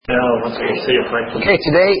Okay,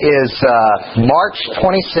 today is March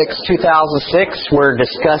 26, 2006. We're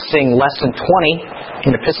discussing Lesson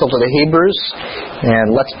 20 in Epistle to the Hebrews,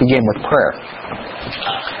 and let's begin with prayer.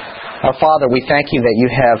 Our Father, we thank you that you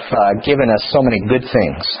have given us so many good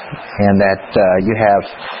things, and that you have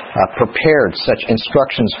prepared such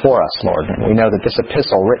instructions for us, Lord. And we know that this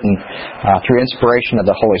epistle, written through inspiration of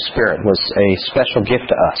the Holy Spirit, was a special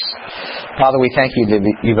gift to us. Father, we thank you that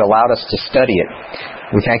you've allowed us to study it.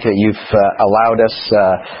 We thank you that you've allowed us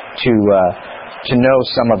to know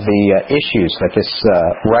some of the issues that this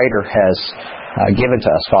writer has given to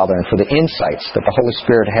us, Father, and for the insights that the Holy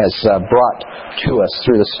Spirit has brought to us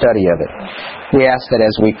through the study of it. We ask that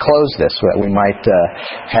as we close this, that we might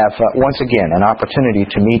have, once again, an opportunity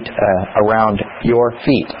to meet around your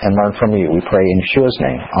feet and learn from you. We pray in Yeshua's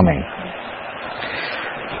name. Amen.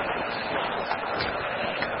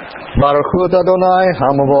 Baruch Adonai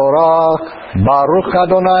Hamvorach, Baruch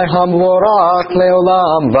Adonai Hamvorach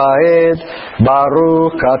Leolam Vaed,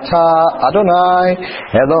 Baruch Atah Adonai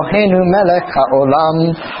Eloheinu Melech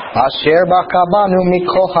HaOlam, Asher Bakabanu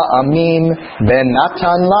Mikol Ha'amim, Ben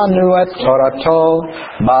Natan Lanu Et Torato,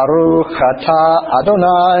 Baruch Atah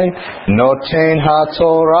Adonai Noten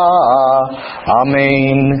HaTorah.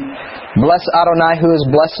 Amen. Bless Adonai who is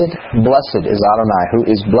blessed. Blessed is Adonai who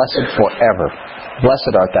is blessed forever.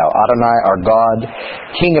 Blessed art thou, Adonai, our God,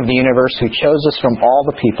 King of the universe, who chose us from all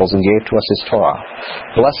the peoples and gave to us his Torah.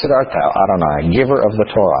 Blessed art thou, Adonai, giver of the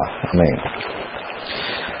Torah. Amen.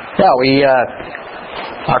 Well, we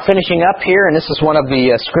are finishing up here, and this is one of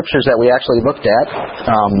the scriptures that we actually looked at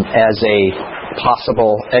as a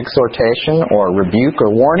possible exhortation or rebuke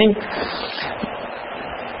or warning.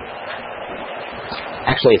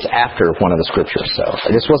 Actually, it's after one of the scriptures, so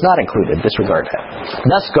this was not included. Disregard that.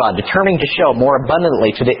 Thus God, determining to show more abundantly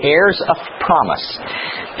to the heirs of promise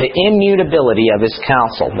the immutability of his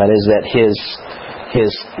counsel, that is, that his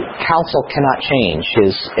counsel cannot change,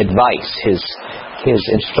 his advice, his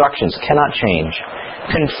instructions cannot change,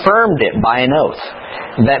 confirmed it by an oath,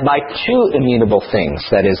 that by two immutable things,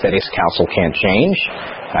 that is, that his counsel can't change,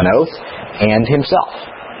 an oath, and himself,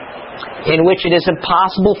 in which it is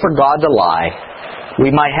impossible for God to lie, we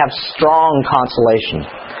might have strong consolation,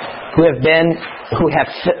 who have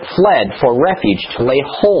fled for refuge to lay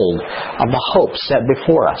hold of the hope set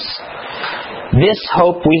before us. This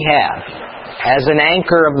hope we have as an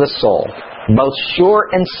anchor of the soul, both sure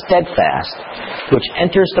and steadfast, which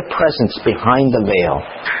enters the presence behind the veil,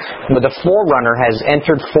 where the forerunner has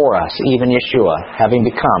entered for us, even Yeshua, having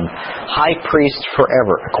become high priest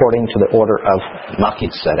forever, according to the order of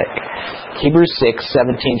Melchizedek. Hebrews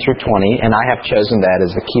 6:17 through 20, and I have chosen that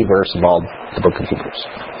as the key verse of all the book of Hebrews.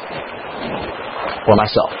 For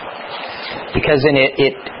myself. Because in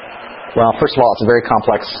it, well, first of all, it's a very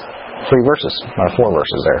complex 3 verses, or 4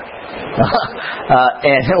 verses there,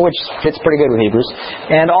 and which fits pretty good with Hebrews.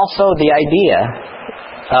 And also the idea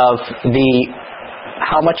of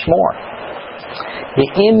how much more. The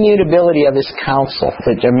immutability of his counsel.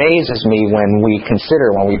 It amazes me when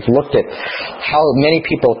we've looked at how many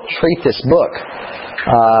people treat this book.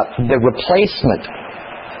 The replacement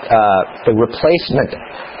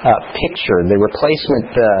picture, the replacement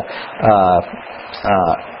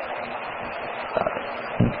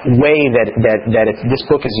way that this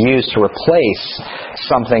book is used to replace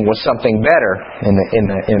something with something better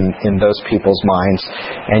in those people's minds,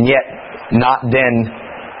 and yet not then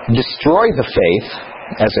destroy the faith,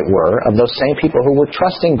 as it were, of those same people who were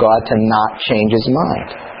trusting God to not change his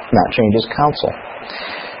mind, not change his counsel.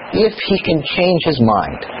 If he can change his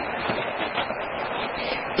mind,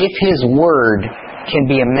 if his word can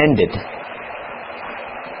be amended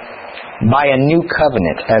by a new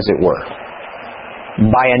covenant, as it were,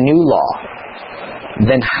 by a new law,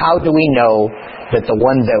 then how do we know that the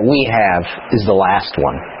one that we have is the last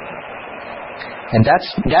one? And that's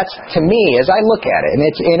to me, as I look at it,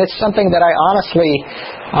 and it's something that I honestly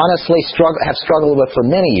have struggled with for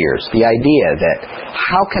many years. The idea that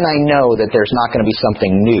how can I know that there's not going to be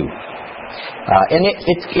something new? And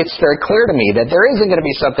it's very clear to me that there isn't going to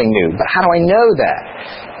be something new. But how do I know that?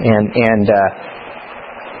 And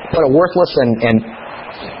what a worthless and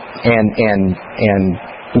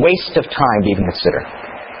waste of time to even consider.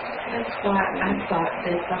 That's why I thought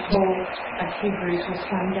that the whole of Hebrews was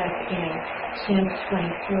summed up in 10:23,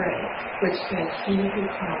 which says, "He who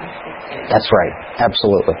promised is faithful." That's right.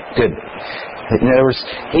 Absolutely. Good. In other words,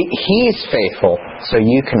 he's faithful, so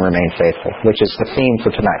you can remain faithful, which is the theme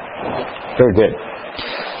for tonight. Very good.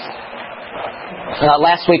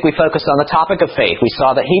 Last week we focused on the topic of faith. We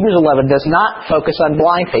saw that Hebrews 11 does not focus on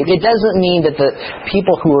blind faith. It doesn't mean that the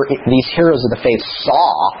people who were these heroes of the faith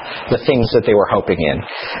saw the things that they were hoping in.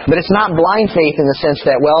 But it's not blind faith in the sense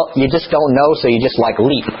that, well, you just don't know, so you just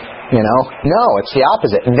leap. No, it's the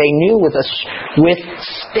opposite. They knew with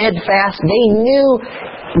steadfast, they knew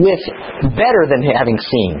with better than having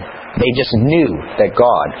seen. They just knew that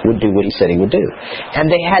God would do what He said He would do. And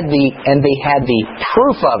they had the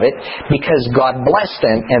proof of it because God blessed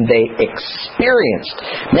them and they experienced.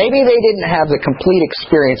 Maybe they didn't have the complete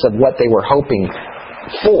experience of what they were hoping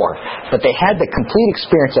for, but they had the complete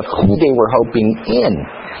experience of who they were hoping in.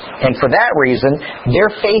 And for that reason, their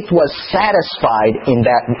faith was satisfied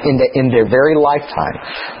in their very lifetime.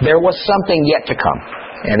 There was something yet to come.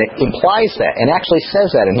 And it implies that, and actually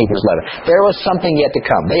says that in Hebrews 11. There was something yet to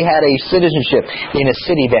come. They had a citizenship in a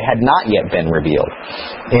city that had not yet been revealed,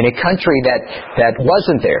 in a country that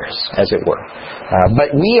wasn't theirs, as it were.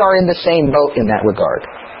 But we are in the same boat in that regard,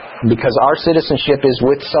 because our citizenship is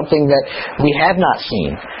with something that we have not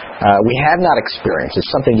seen. We have not experienced.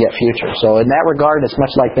 It's something yet future. So in that regard, it's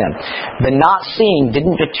much like them. The not seeing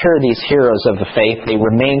didn't deter these heroes of the faith. They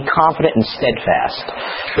remained confident and steadfast.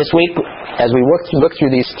 This week, as we look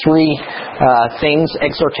through these three things,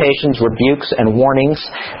 exhortations, rebukes, and warnings,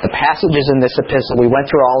 the passages in this epistle, we went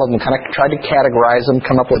through all of them, kind of tried to categorize them,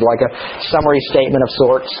 come up with like a summary statement of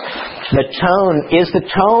sorts. The tone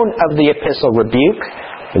of the epistle rebuke,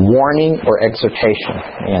 warning, or exhortation?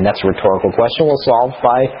 And that's a rhetorical question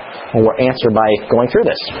we'll answer by going through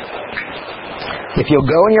this. If you'll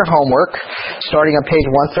go in your homework, starting on page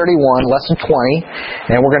 131, lesson 20,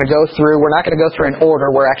 and we're not going to go through in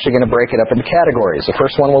order, we're actually going to break it up into categories. The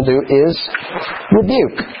first one we'll do is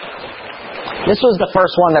rebuke. This was the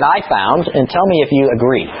first one that I found, and tell me if you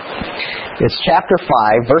agree. It's chapter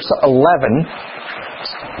 5, verse 11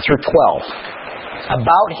 through 12.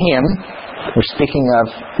 About Him, we're speaking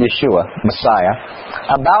of Yeshua, Messiah.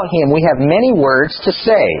 About Him we have many words to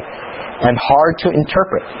say and hard to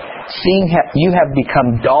interpret, seeing you have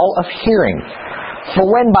become dull of hearing. For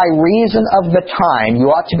when by reason of the time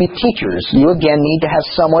you ought to be teachers, you again need to have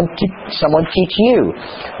someone teach you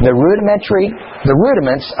the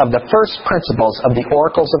rudiments of the first principles of the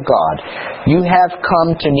oracles of God. You have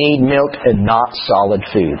come to need milk and not solid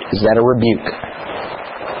food. Is that a rebuke?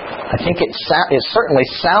 I think it certainly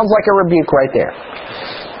sounds like a rebuke right there.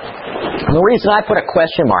 And the reason I put a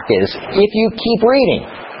question mark is, if you keep reading,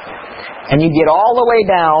 and you get all the way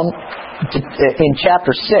down in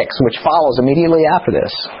chapter 6, which follows immediately after this,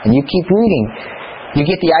 and you keep reading, you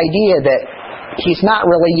get the idea that He's not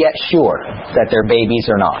really yet sure that they're babies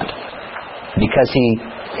or not. Because He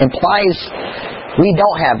implies, we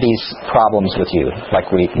don't have these problems with you.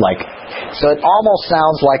 So it almost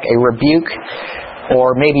sounds like a rebuke,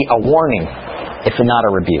 or maybe a warning, if not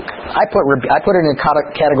a rebuke. I put it in the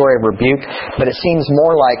category of rebuke, but it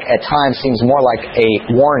at times seems more like a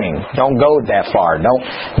warning. Don't go that far.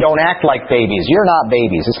 Don't act like babies. You're not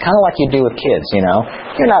babies. It's kind of like you do with kids,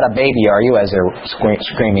 You're not a baby, are you? As they're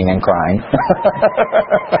screaming and crying.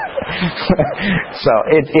 So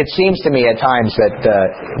it seems to me at times that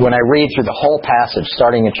when I read through the whole passage,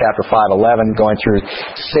 starting in chapter 5:11, going through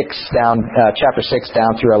chapter 6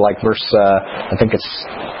 down through verse, I think it's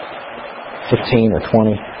 15 or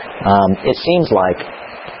 20. It seems like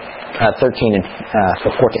 13 and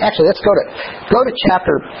 14. Actually, let's go to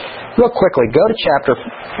chapter real quickly. Go to chapter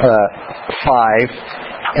 5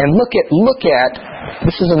 and look at.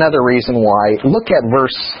 This is another reason why. Look at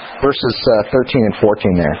verses 13 and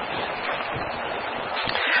 14 there.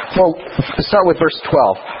 Well, start with verse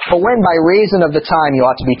 12. For when by reason of the time you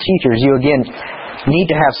ought to be teachers, you again need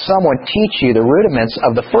to have someone teach you the rudiments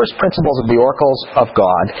of the first principles of the oracles of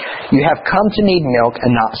God. You have come to need milk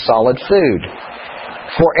and not solid food.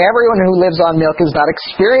 For everyone who lives on milk is not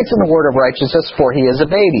experienced in the word of righteousness, for he is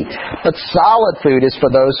a baby. But solid food is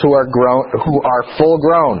for those who are full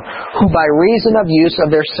grown, who by reason of use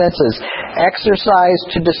of their senses exercise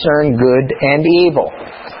to discern good and evil.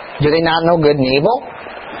 Do they not know good and evil?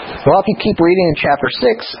 Well, if you keep reading in chapter 6,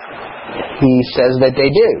 he says that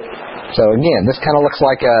they do. So again, this kind of looks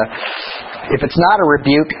like if it's not a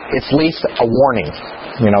rebuke, it's at least a warning.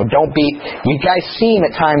 Don't be. You guys seem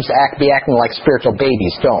at times to be acting like spiritual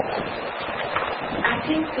babies. Don't. I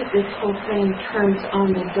think that this whole thing turns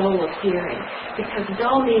on the dull of hearing, because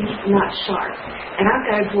dull means not sharp, and I've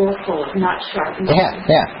got a drawer full of not sharp. Yeah.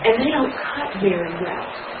 And they don't cut very well.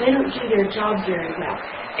 They don't do their job very well.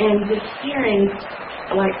 And this hearing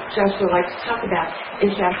like Joshua likes to talk about,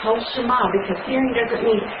 is that whole Shema, because hearing doesn't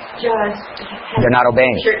mean just They're not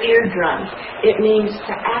obeying. your eardrums. It means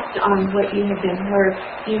to act on what you have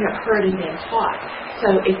heard and been taught. So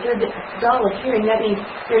if they're dull of hearing, that means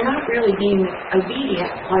they're not really being obedient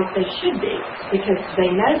like they should be, because they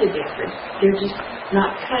know the difference. They're just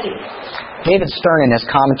not cutting. David Stern, in his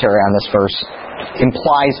commentary on this verse,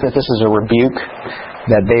 implies that this is a rebuke,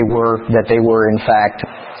 that they were in fact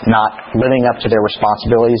not living up to their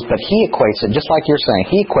responsibilities, but he equates it, just like you're saying,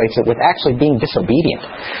 he equates it with actually being disobedient.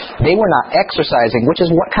 They were not exercising, which is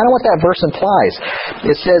kind of what that verse implies.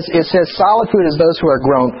 It says, solid food is those who are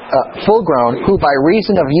full grown, who by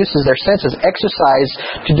reason of uses their senses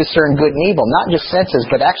exercise to discern good and evil. Not just senses,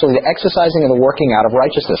 but actually the exercising and the working out of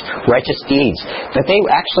righteousness, righteous deeds. That they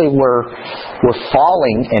actually were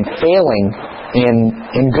falling and failing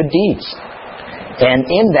in good deeds. And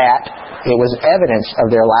in that, it was evidence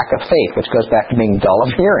of their lack of faith, which goes back to being dull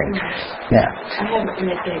of hearing. Yeah. I haven't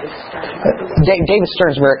met David Stern. David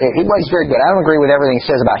Stern's he's very good. I don't agree with everything he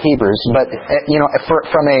says about Hebrews, but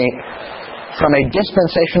from a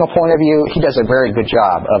dispensational point of view, he does a very good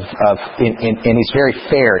job and he's very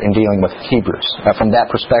fair in dealing with Hebrews from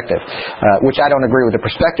that perspective, which I don't agree with the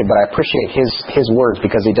perspective, but I appreciate his words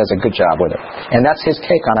because he does a good job with it. And that's his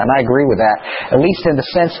take on it, and I agree with that, at least in the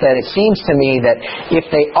sense that it seems to me that if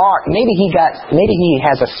they are, maybe he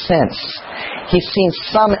has a sense, he's seen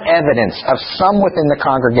some evidence of some within the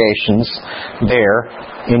congregations there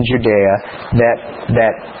in Judea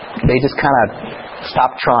that they just kind of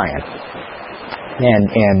stopped trying.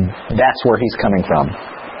 And that's where he's coming from.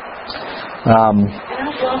 And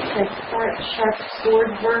I've lost that sharp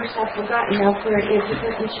sword verse. I've forgotten now where it is. Is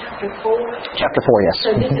it in chapter 4? Chapter 4, yes.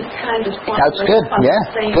 So this is kind of that's good. Yeah,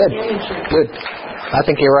 good. I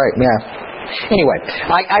think you're right. Yeah. Anyway,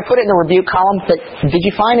 I put it in the rebuke column. But did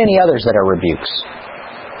you find any others that are rebukes?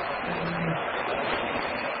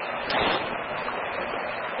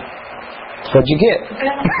 What'd you get?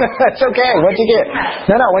 That's okay. What'd you get?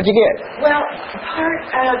 No, what'd you get? Well, part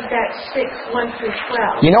of that 6:1 through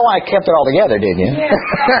 12. You know I kept it all together, didn't you? Yeah.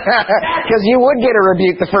 Because you would get a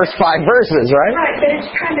rebuke the first 5 verses, right? Right, but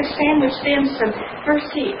it's kind of sandwiched in some.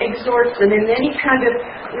 First he exhorts them, and then he kind of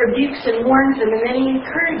rebukes and warns them, and then he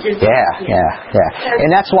encourages them. Yeah.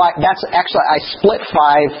 And that's why, I split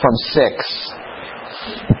 5 from 6.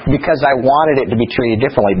 Because I wanted it to be treated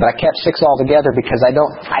differently, but I kept 6 altogether because I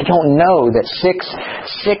don't know that 6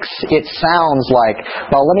 it sounds like,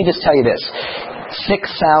 well, let me just tell you this. 6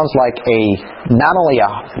 sounds like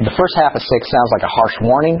the first half of 6 sounds like a harsh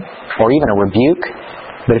warning or even a rebuke,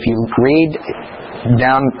 but if you read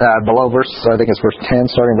down below I think it's verse 10,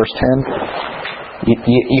 starting verse 10,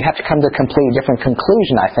 you have to come to a completely different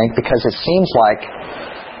conclusion, I think, because it seems like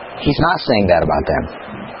he's not saying that about them.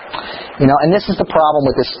 And this is the problem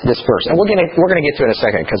with this verse, and we're going to get to it in a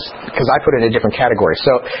second because I put it in a different category.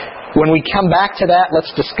 So when we come back to that,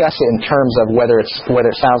 let's discuss it in terms of whether it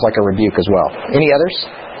sounds like a rebuke as well. Any others?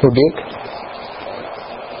 Rebuke?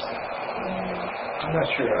 I'm not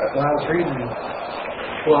sure. When I was reading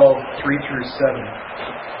 12:3 through 7, it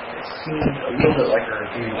seemed a little bit like a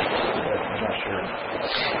rebuke, but I'm not sure.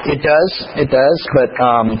 It does, but.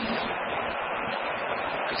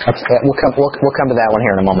 We'll come to that one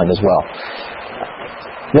here in a moment as well.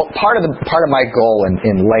 Well, part of my goal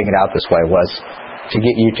in laying it out this way was to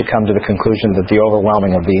get you to come to the conclusion that the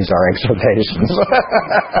overwhelming of these are exhortations.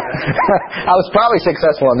 I was probably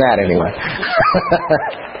successful in that anyway.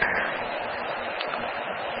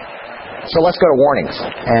 So let's go to warnings,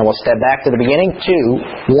 and we'll step back to the beginning,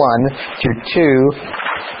 2:1 through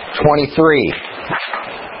 2:23.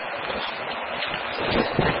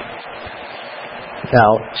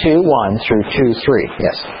 Now, 2:1 through 2:3.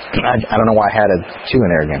 Yes. I don't know why I had a 2 in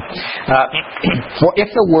there again. For if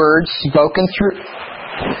the words spoken through...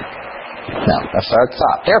 No, let's start at the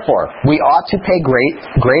top. Therefore, we ought to pay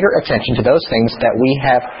greater attention to those things that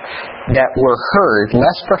were heard,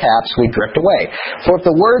 lest perhaps we drift away. For if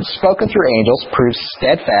the words spoken through angels proved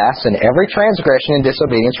steadfast, and every transgression and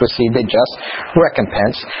disobedience received a just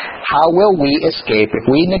recompense, how will we escape if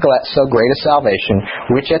we neglect so great a salvation,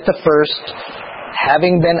 which at the first...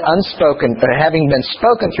 having been spoken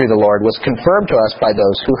through the Lord, was confirmed to us by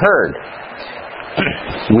those who heard.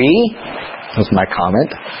 We, was my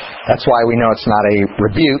comment. That's why we know it's not a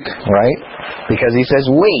rebuke, right? Because he says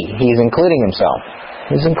we. He's including himself.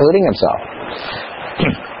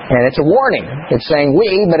 And it's a warning. It's saying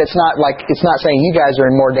we, but it's not saying you guys are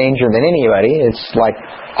in more danger than anybody. It's like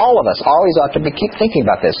all of us always ought to keep thinking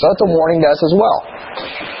about this. So it's a warning to us as well.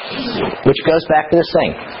 Which goes back to this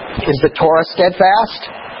thing. Is the Torah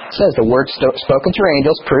steadfast? It says the words spoken through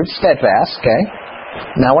angels proved steadfast, okay?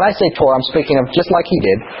 Now, when I say Torah, I'm speaking of just like he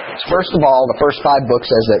did. First of all, the first 5 books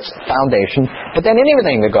as its foundation, but then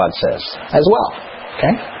everything that God says as well.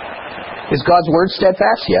 Okay? Is God's Word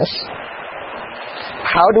steadfast? Yes.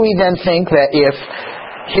 How do we then think that if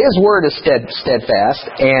His Word is steadfast,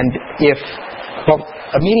 and if, well,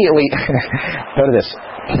 immediately, go to this,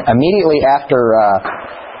 immediately after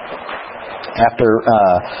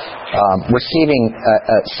receiving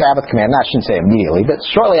a Sabbath command, I shouldn't say immediately, but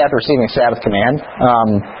shortly after receiving a Sabbath command,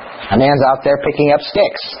 a man's out there picking up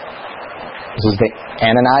sticks. This is the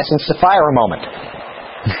Ananias and Sapphira moment.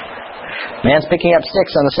 Man's picking up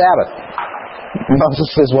sticks on the Sabbath. Moses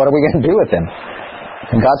says, what are we going to do with him?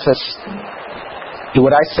 And God says, do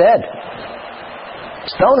what I said.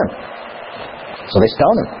 Stone him. So they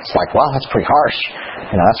stone him. It's like, wow, that's pretty harsh.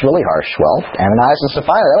 That's really harsh. Well, Ananias and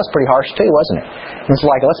Sapphira, that was pretty harsh too, wasn't it? And it's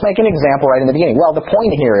like, let's make an example right in the beginning. Well, the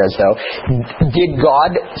point here is, though, did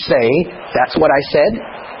God say, that's what I said?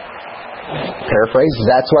 Paraphrase,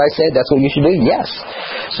 that's what I said, that's what you should do? Yes.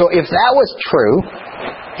 So if that was true,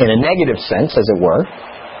 in a negative sense, as it were,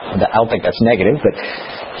 I don't think that's negative, but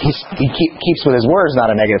he keeps with his words, not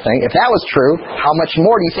a negative thing. If that was true, how much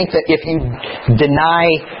more do you think that if you deny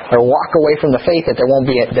or walk away from the faith, that there won't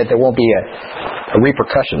be a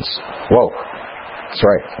repercussions? Whoa, that's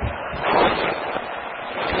right.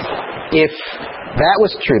 If that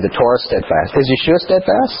was true, the Torah is steadfast. Is Yeshua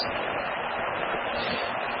steadfast?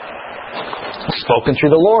 Spoken through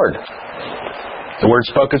the Lord. The word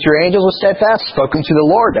spoken through angels was steadfast. Spoken to the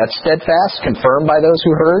Lord, that's steadfast. Confirmed by those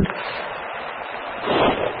who heard.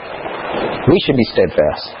 We should be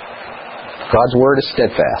steadfast. God's Word is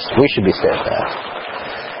steadfast. We should be steadfast.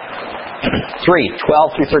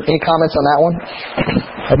 3:12 through 13. Any comments on that one?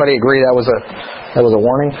 Everybody agree that was a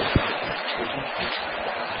warning?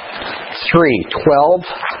 3:12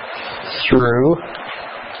 through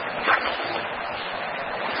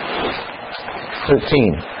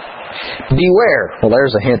 13. Beware. Well,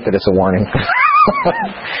 there's a hint that it's a warning.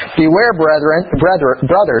 Beware,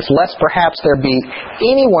 brothers, lest perhaps there be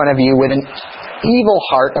any one of you with an evil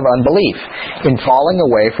heart of unbelief in falling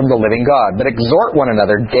away from the living God. But exhort one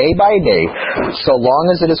another day by day, so long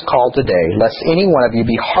as it is called today, lest any one of you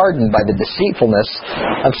be hardened by the deceitfulness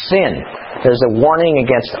of sin. There's a warning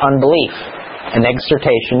against unbelief, an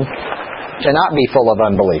exhortation to not be full of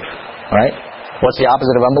unbelief. Right? What's the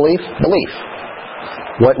opposite of unbelief? Belief.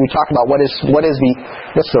 What we talk about, what's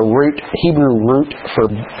the root, Hebrew root for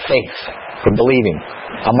faith, for believing?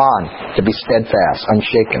 Aman, to be steadfast,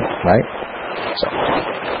 unshaken, right? So,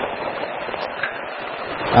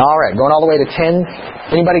 all right, going all the way to 10.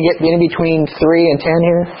 Anybody get in between 3 and 10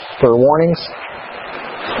 here for warnings?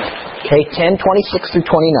 Okay, 10, 26 through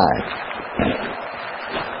 29.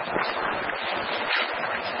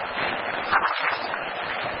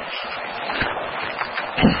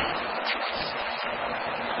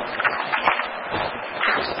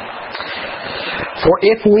 For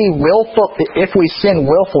if we sin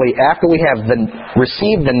willfully after we have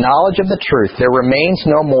received the knowledge of the truth, there remains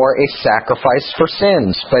no more a sacrifice for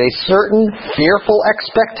sins, but a certain fearful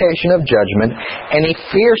expectation of judgment and a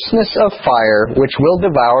fierceness of fire which will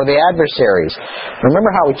devour the adversaries.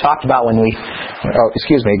 Remember how we talked about when it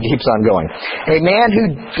keeps on going. A man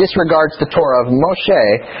who disregards the Torah of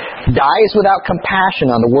Moshe dies without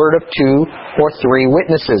compassion on the word of 2 or 3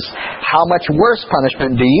 witnesses. How much worse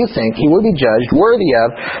punishment do you think he will be judged worthy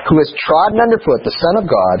of, who has trodden underfoot the Son of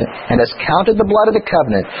God, and has counted the blood of the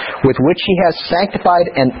covenant with which he has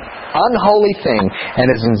sanctified an unholy thing,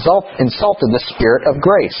 and has insulted the Spirit of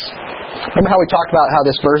grace? Remember how we talked about how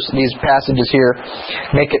these passages here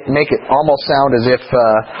make it almost sound as if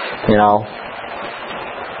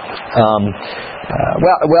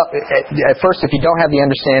at first, if you don't have the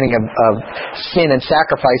understanding of sin and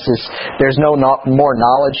sacrifices, there's no more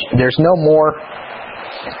knowledge. There's no more.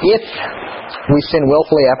 If we sin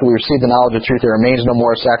willfully after we receive the knowledge of truth, there remains no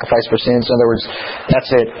more sacrifice for sins. In other words,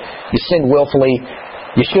 that's it. You sin willfully,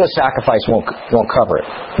 Yeshua's sacrifice won't cover it.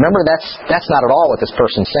 Remember, that's not at all what this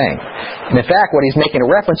person's saying. And in fact, what he's making a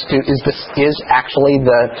reference to is actually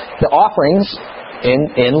the offerings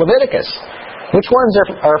in Leviticus. Which ones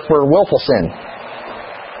are for willful sin?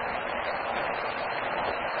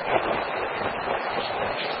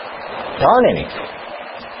 There aren't any.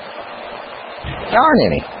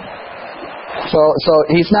 So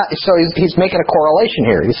he's making a correlation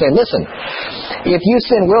here. He's saying, listen, if you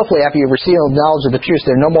sin willfully after you receive the knowledge of the truth,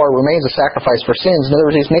 there no more remains a sacrifice for sins. In other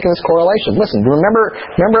words, he's making this correlation. Listen, remember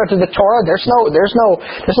under the Torah, there's no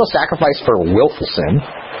sacrifice for willful sin.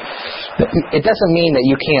 It doesn't mean that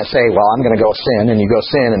you can't say, well, I'm going to go sin, and you go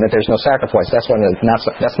sin, and that there's no sacrifice. That's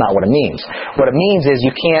not what it means. What it means is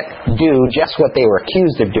you can't do just what they were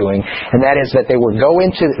accused of doing, and that is that they'd go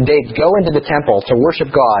into the temple to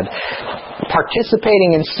worship God,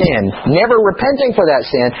 participating in sin, never repenting for that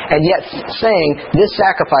sin, and yet saying, this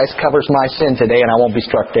sacrifice covers my sin today, and I won't be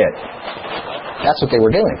struck dead. That's what they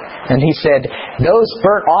were doing. And he said, those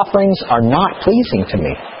burnt offerings are not pleasing to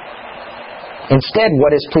me. Instead,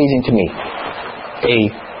 what is pleasing to me?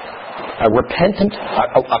 A repentant,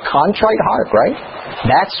 a contrite heart, right?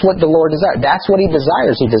 That's what the Lord desires. That's what He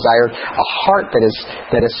desires. He desired a heart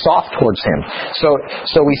that is soft towards Him.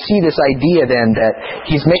 So we see this idea then that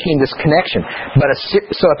He's making this connection.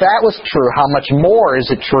 So if that was true, how much more is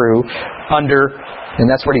it true under... And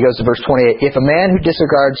that's where he goes to verse 28. If a man who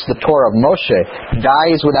disregards the Torah of Moshe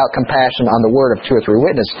dies without compassion on the word of 2 or 3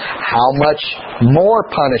 witnesses, how much more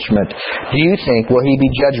punishment do you think will he be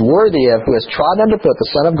judged worthy of who has trodden underfoot the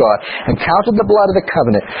Son of God and counted the blood of the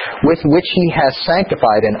covenant with which he has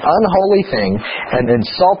sanctified an unholy thing and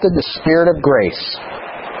insulted the Spirit of grace?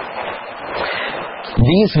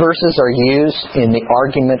 These verses are used in the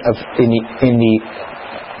argument of in the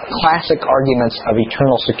classic arguments of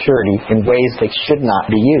eternal security in ways they should not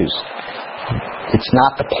be used. It's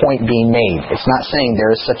not the point being made. It's not saying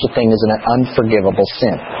there is such a thing as an unforgivable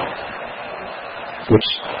sin. Which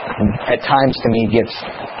at times to me gets...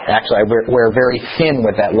 Actually, we're very thin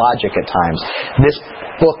with that logic at times. This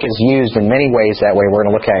book is used in many ways that way. We're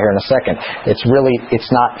going to look at it here in a second.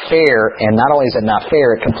 It's not fair, and not only is it not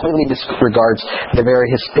fair, it completely disregards the very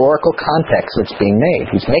historical context that's being made.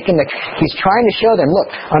 He's trying to show them, look,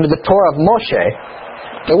 under the Torah of Moshe,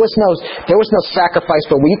 there was no sacrifice,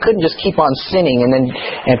 but you couldn't just keep on sinning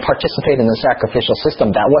and participate in the sacrificial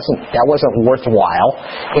system. That wasn't worthwhile.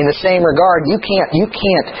 In the same regard, you can't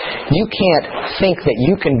think that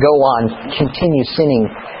you can go on continue sinning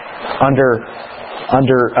under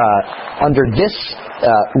this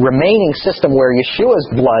remaining system where Yeshua's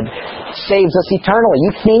blood saves us eternally.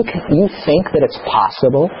 You think that it's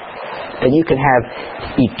possible that you can have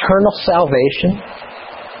eternal salvation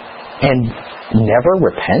and never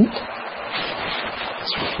repent?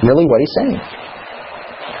 That's really what he's saying.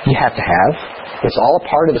 You have to have. It's all a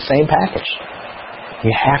part of the same package.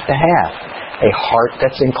 You have to have a heart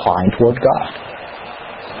that's inclined toward God,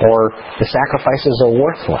 or the sacrifices are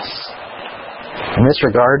worthless. In this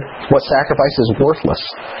regard, what sacrifice is worthless?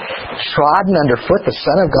 Trodden underfoot the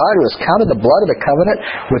Son of God who has counted the blood of the covenant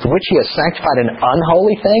with which He has sanctified an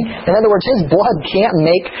unholy thing? In other words, His blood can't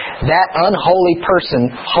make that unholy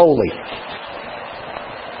person holy.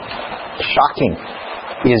 Shocking.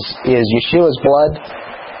 Is Yeshua's blood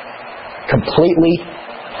completely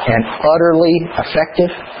and utterly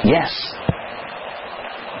effective? Yes.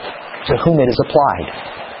 To whom it is applied.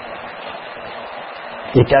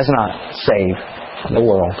 It does not save the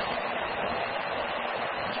world.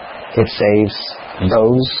 It saves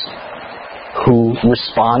those who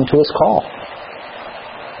respond to His call.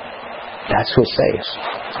 That's who it saves.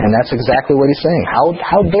 And that's exactly what he's saying.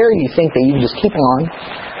 How dare you think that you can just keep on?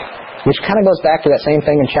 Which kind of goes back to that same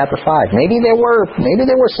thing in chapter 5. Maybe there were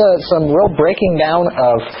some real breaking down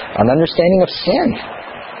of an understanding of sin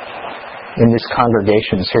in these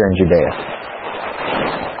congregations here in Judea.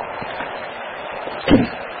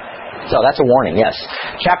 So that's a warning, yes.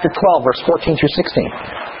 Chapter 12, verse 14 through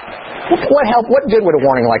 16. What good would a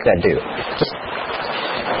warning like that do?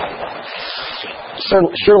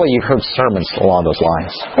 Surely you've heard sermons along those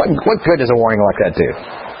lines. What good does a warning like that do?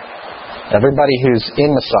 Everybody who's in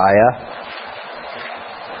Messiah,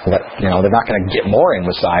 they're not going to get more in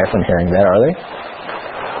Messiah from hearing that, are they?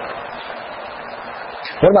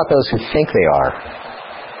 What about those who think they are?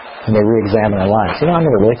 And they re-examine their lives. I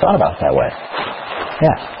never really thought about it that way.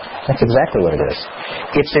 Yeah, that's exactly what it is.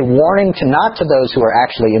 It's a warning not to those who are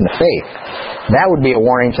actually in the faith. That would be a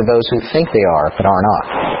warning to those who think they are, but are not.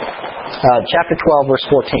 Chapter 12, verse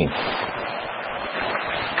 14.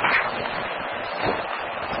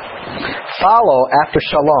 Follow after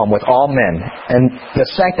shalom with all men, and the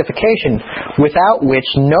sanctification without which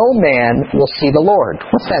no man will see the Lord.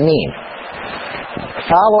 What's that mean?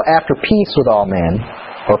 Follow after peace with all men,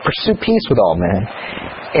 or pursue peace with all men,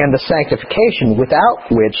 and the sanctification without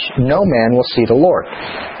which no man will see the Lord.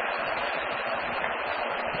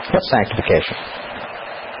 What's sanctification?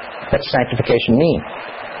 What does sanctification mean?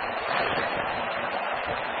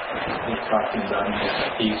 talking about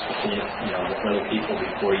making peace with other people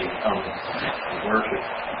before you come to worship.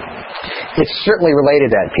 It's certainly related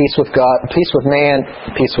to that. Peace with God, peace with man,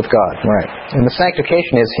 peace with God. Right. And the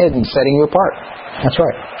sanctification is hidden, setting you apart. That's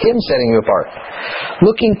right. Him setting you apart.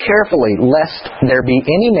 Looking carefully, lest there be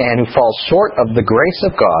any man who falls short of the grace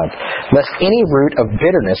of God, lest any root of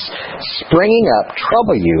bitterness springing up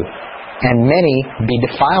trouble you, and many be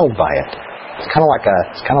defiled by it. It's kind of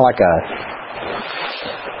like a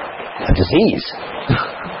disease.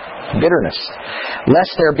 Bitterness.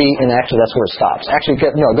 Lest there be, and actually that's where it stops. Actually,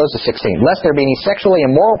 no, it goes to 16. Lest there be any sexually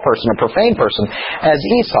immoral person or profane person as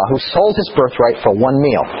Esau, who sold his birthright for one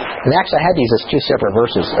meal. And actually I had these as two separate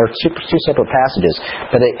verses, or two separate passages,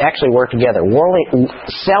 but they actually work together. A warning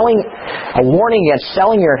against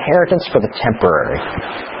selling your inheritance for the temporary,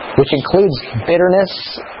 which includes bitterness,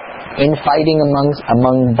 infighting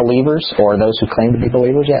among believers, or those who claim to be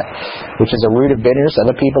believers, which is a root of bitterness.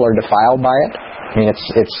 Other people are defiled by it. I mean,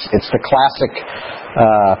 it's the classic,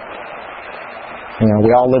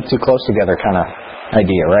 we all live too close together kind of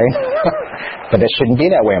idea, right? But it shouldn't be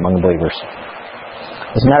that way among believers.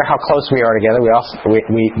 Doesn't matter how close we are together.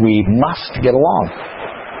 We must get along.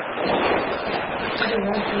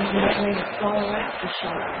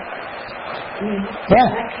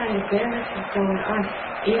 That kind of bitterness is going on.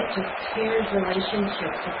 It just tears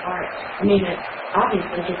relationships apart. I mean, it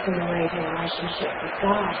obviously gets in the way of your relationship with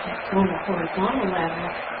God. It's on a horizontal level.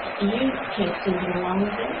 You can't seem to get along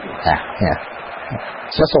with anyone.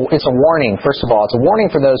 So it's a warning. First of all, it's a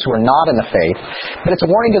warning for those who are not in the faith, but it's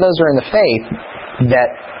a warning to those who are in the faith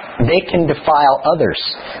that they can defile others.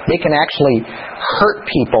 They can actually hurt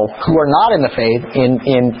people who are not in the faith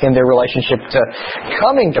in their relationship to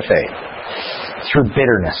coming to faith through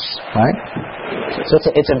bitterness, right? So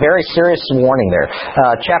it's a very serious warning there.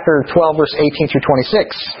 Chapter 12, verse 18 through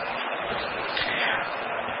 26.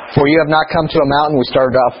 For you have not come to a mountain, we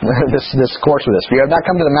started off this course with this. For you have not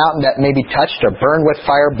come to the mountain that may be touched or burned with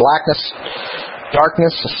fire, blackness,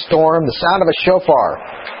 darkness, a storm, the sound of a shofar,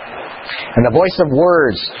 and the voice of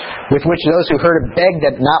words, with which those who heard it begged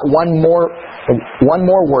that not one more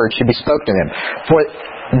word should be spoken to them. For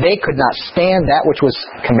they could not stand that which was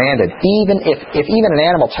commanded. Even if even an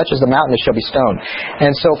animal touches the mountain, it shall be stoned.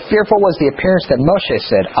 And so fearful was the appearance that Moshe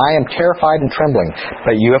said, I am terrified and trembling.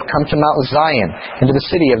 But you have come to Mount Zion, and to the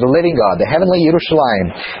city of the living God, the heavenly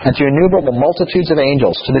Yerushalayim, and to innumerable multitudes of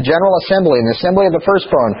angels, to the general assembly and the assembly of the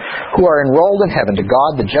firstborn, who are enrolled in heaven, to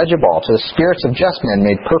God, the judge of all, to the spirits of just men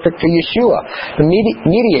made perfect, to Yeshua, the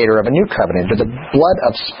mediator of a new covenant, to the blood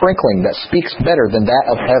of sprinkling that speaks better than that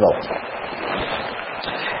of Hevel.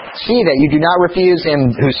 See that you do not refuse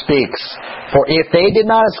him who speaks. For if they did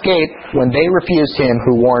not escape when they refused him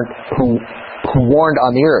who warned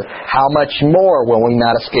on the earth, how much more will we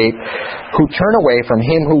not escape who turn away from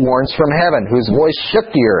him who warns from heaven, whose voice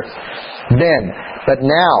shook the earth? Then, but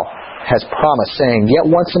now has promised, saying,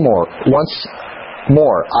 Yet once more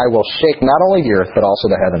I will shake not only the earth, but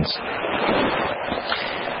also the heavens.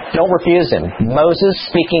 Don't refuse him. Moses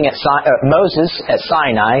at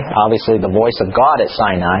Sinai, obviously the voice of God at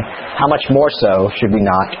Sinai, how much more so should we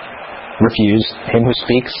not refuse him who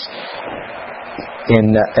speaks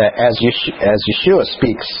as Yeshua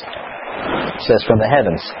speaks, says from the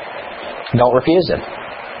heavens. Don't refuse him.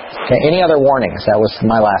 Okay, any other warnings? That was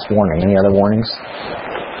my last warning. Any other warnings?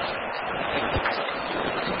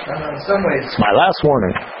 In some ways, It's my last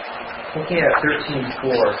warning. looking at 13:4, it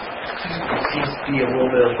seems to be a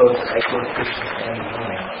little bit of both exhortation and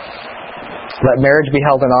warning. Let marriage be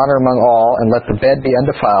held in honor among all, and let the bed be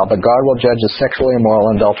undefiled, but God will judge the sexually immoral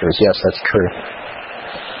and adulterers. Yes, that's true.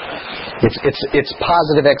 It's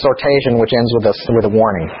positive exhortation which ends with a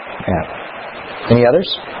warning. Yeah. Any others?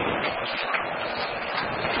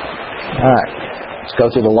 All right. Let's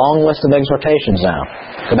go through the long list of exhortations now.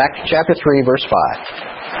 Go back to chapter 3, verse 5.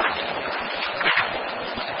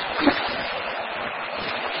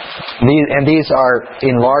 These are,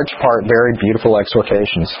 in large part, very beautiful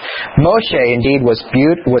exhortations. Moshe, indeed, was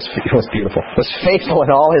faithful in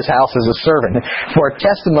all his house as a servant, for a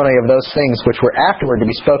testimony of those things which were afterward to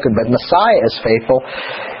be spoken. But Messiah is faithful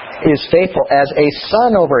as a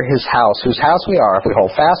son over his house, whose house we are, if we hold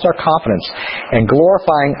fast our confidence, and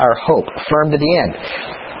glorifying our hope, firm to the end.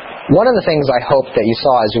 One of the things I hope that you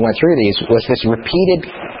saw as you went through these was this repeated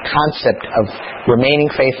concept of remaining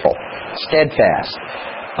faithful, steadfast,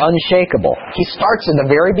 unshakable. He starts in the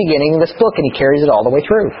very beginning of this book and he carries it all the way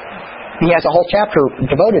through. He has a whole chapter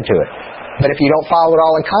devoted to it. But if you don't follow it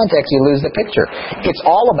all in context, you lose the picture. It's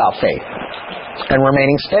all about faith and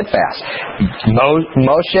remaining steadfast.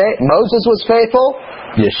 Moses was faithful.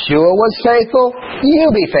 Yeshua was faithful. You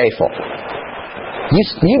be faithful.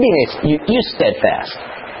 You steadfast.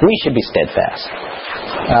 We should be steadfast.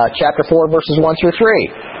 Chapter 4, verses 1 through 3.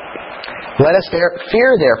 Let us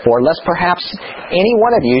fear, therefore, lest perhaps any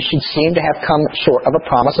one of you should seem to have come short of a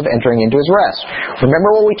promise of entering into his rest.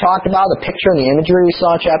 Remember what we talked about, the picture and the imagery we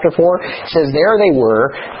saw in chapter 4? It says, there they were,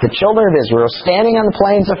 the children of Israel, standing on the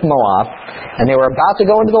plains of Moab, and they were about to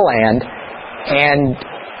go into the land, and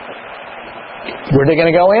were they going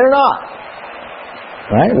to go in or not?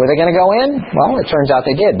 Right? Were they going to go in? Well, it turns out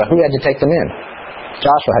they did, but who had to take them in?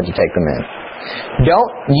 Joshua had to take them in.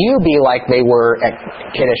 Don't you be like they were at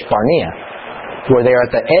Kadesh Barnea, where they are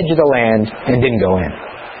at the edge of the land and didn't go in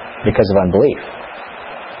because of unbelief.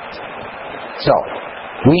 So,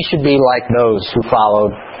 we should be like those who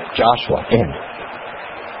followed Joshua in.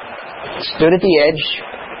 Stood at the edge,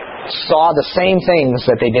 saw the same things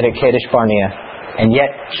that they did at Kadesh Barnea, and yet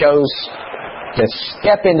chose to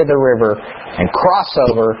step into the river and cross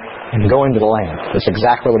over and go into the land. That's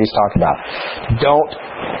exactly what he's talking about.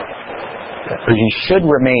 You should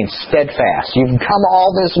remain steadfast. You've come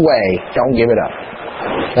all this way. Don't give it up.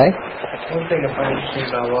 Okay? One thing I find interesting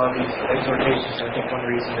about a lot of these exhortations, I think one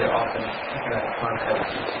reason they're often taken out of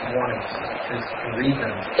context as warnings is you can read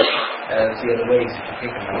them as the other ways that you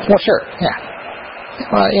think of them. Well, sure.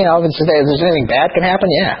 Yeah. Well, if there's anything bad can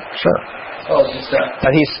happen, yeah, sure. Oh, just that.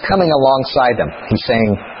 But he's coming alongside them. He's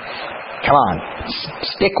saying, come on,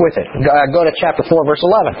 stick with it. Go to chapter 4, verse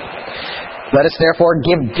 11. Let us therefore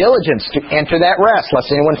give diligence to enter that rest,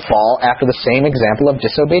 lest anyone fall after the same example of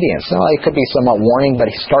disobedience. Now, it could be somewhat warning,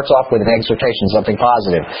 but he starts off with an exhortation, something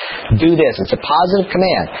positive. Do this. It's a positive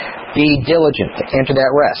command. Be diligent to enter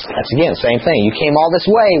that rest. That's, again, same thing. You came all this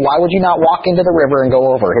way. Why would you not walk into the river and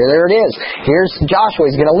go over? There it is. Here's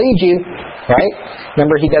Joshua. He's going to lead you. Right?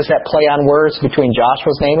 Remember, he does that play on words between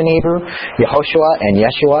Joshua's name in Hebrew, Yehoshua and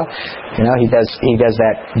Yeshua. He does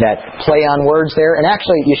that play on words there. And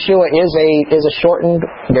actually, Yeshua is a shortened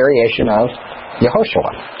variation of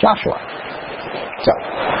Yehoshua, Joshua. So,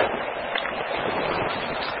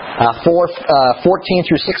 14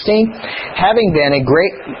 through 16. Having then a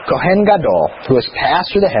great Kohen Gadol who has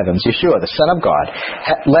passed through the heavens, Yeshua, the Son of God,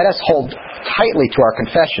 let us hold tightly to our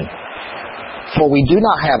confession. For we do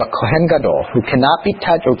not have a Kohen Gadol who cannot be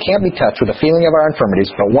touched or can't be touched with the feeling of our infirmities,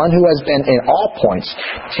 but one who has been in all points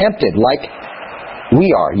tempted like we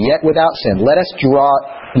are, yet without sin. Let us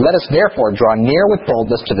therefore draw near with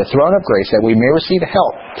boldness to the throne of grace, that we may receive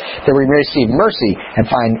help, that we may receive mercy and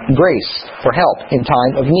find grace for help in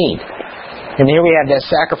time of need. And here we have that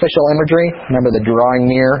sacrificial imagery. Remember the drawing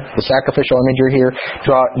near, the sacrificial imagery here.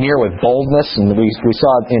 Draw near with boldness, and we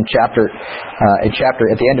saw at the end of chapter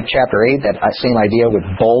 8 that same idea with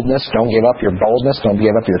boldness. Don't give up your boldness. Don't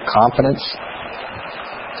give up your confidence.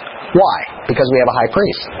 Why? Because we have a high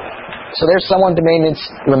priest. So there's someone to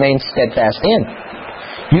remain steadfast in.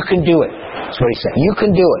 You can do it. That's what he said. You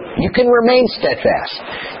can do it. You can remain steadfast.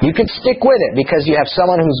 You can stick with it because you have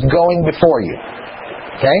someone who's going before you.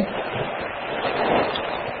 Okay?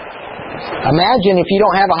 Imagine if you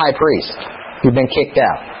don't have a high priest, you've been kicked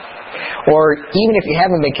out. Or even if you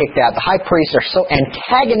haven't been kicked out, the high priests are so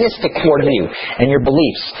antagonistic toward you and your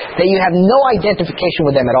beliefs that you have no identification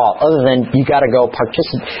with them at all, other than you got to go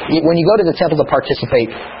participate. When you go to the temple to participate,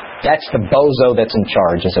 that's the bozo that's in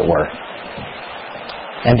charge, as it were.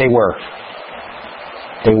 And they were.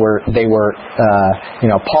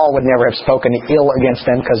 Paul would never have spoken ill against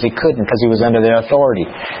them because he couldn't, because he was under their authority.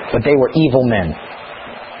 But they were evil men.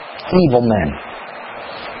 Evil men.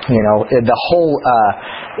 The whole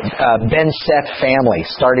Ben Seth family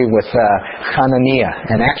started with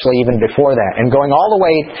Hananiah, and actually even before that, and going all the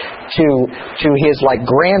way to his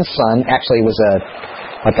grandson. Actually, it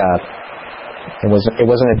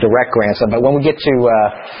wasn't a direct grandson, but when we get to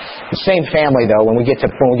the same family, though, when we get to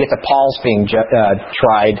Paul's being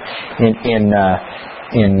tried in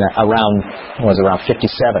around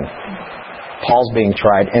 57. Paul's being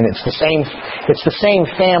tried, and it's the same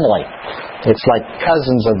family. It's like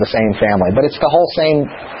cousins of the same family, but it's the whole same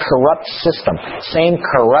corrupt system, same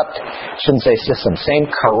corrupt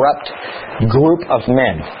group of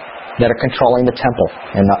men that are controlling the temple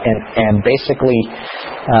and basically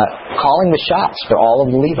calling the shots for all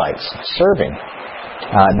of the Levites, serving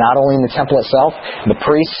not only in the temple itself, the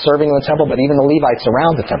priests serving in the temple, but even the Levites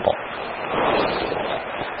around the temple.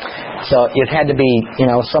 So it had to be,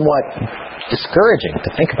 somewhat discouraging to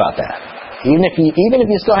think about that. Even if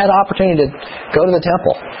you still had the opportunity to go to the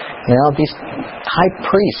temple, these high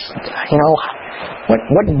priests,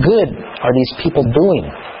 what good are these people doing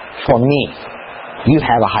for me? You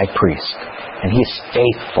have a high priest, and he's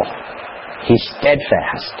faithful. He's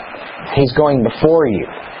steadfast. He's going before you.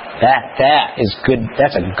 That is good.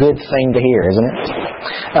 That's a good thing to hear, isn't it?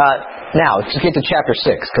 Now, let's get to chapter 6,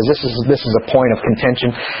 because this is a point of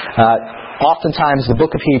contention. Oftentimes, the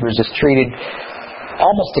book of Hebrews is treated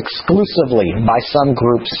almost exclusively by some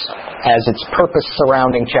groups as its purpose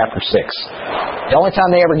surrounding chapter 6. The only time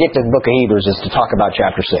they ever get to the book of Hebrews is to talk about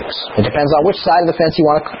chapter 6. It depends on which side of the fence you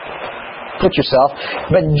want to put yourself,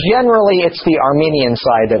 but generally it's the Arminian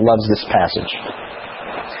side that loves this passage.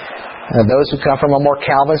 Those who come from a more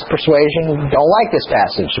Calvinist persuasion don't like this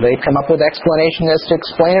passage. They come up with explanation as to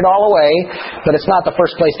explain it all away, but it's not the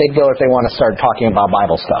first place they'd go if they want to start talking about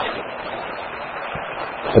Bible stuff.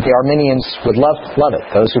 But the Arminians would love it.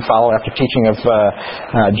 Those who follow after teaching of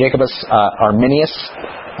Jacobus Arminius,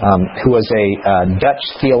 who was a Dutch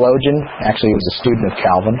theologian, actually he was a student of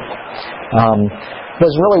Calvin,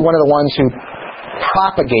 was really one of the ones who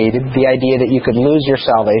propagated the idea that you could lose your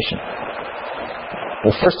salvation.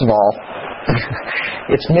 Well, first of all,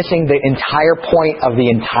 it's missing the entire point of the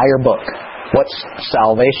entire book. What's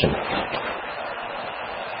salvation?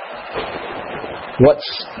 What's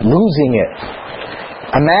losing it?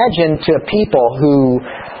 Imagine to people who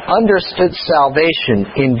understood salvation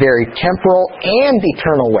in very temporal and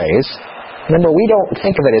eternal ways. Remember, we don't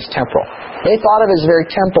think of it as temporal. They thought of it as very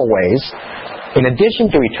temporal ways, in addition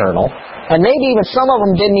to eternal, and maybe even some of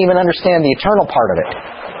them didn't even understand the eternal part of it.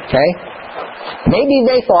 Okay? Maybe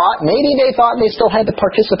they thought they still had to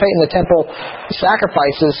participate in the temporal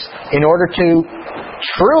sacrifices in order to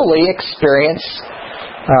truly experience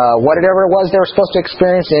whatever it was they were supposed to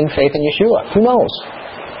experience in faith in Yeshua. Who knows?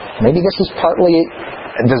 Maybe this is partly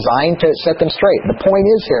designed to set them straight. The point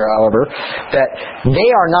is here, however, that they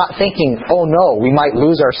are not thinking, oh no, we might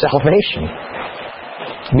lose our salvation.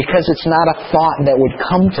 Because it's not a thought that would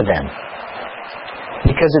come to them.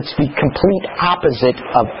 Because it's the complete opposite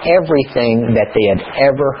of everything that they had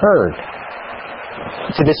ever heard.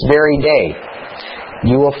 To this very day,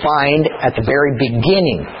 you will find at the very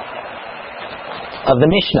beginning of the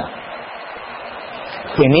Mishnah,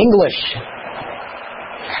 in English,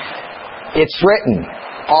 it's written,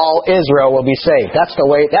 all Israel will be saved. That's the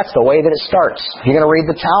way that it starts. If you're going to read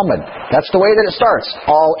the Talmud, that's the way that it starts.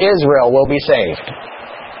 All Israel will be saved.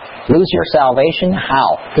 Lose your salvation?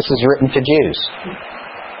 How? This is written to Jews.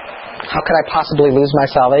 How could I possibly lose my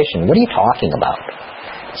salvation? What are you talking about?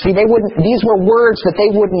 See, these were words that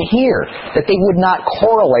they wouldn't hear, that they would not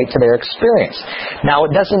correlate to their experience. Now,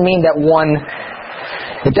 it doesn't mean that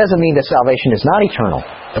salvation is not eternal.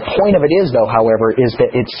 The point of it is, though, however, is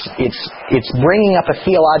that it's bringing up a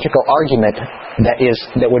theological argument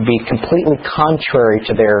that would be completely contrary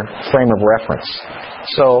to their frame of reference.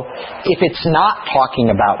 So, if it's not talking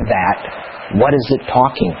about that, what is it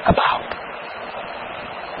talking about?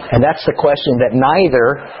 And that's the question that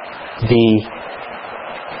neither the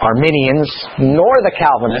Arminians nor the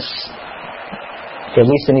Calvinists, at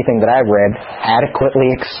least anything that I've read,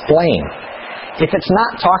 adequately explain. If it's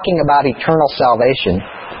not talking about eternal salvation,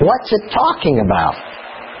 what's it talking about?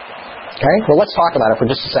 Okay, well, let's talk about it for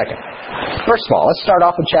just a second. First of all, let's start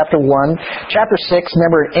off with chapter 1. Chapter 6,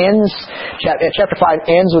 remember, chapter 5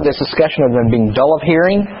 ends with this discussion of them being dull of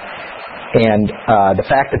hearing, and the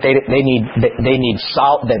fact that they need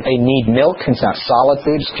milk. It's not solid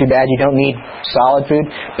food. It's too bad you don't need solid food.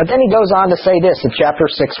 But then he goes on to say this in chapter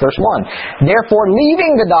 6, verse 1. Therefore,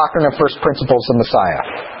 leaving the doctrine of first principles of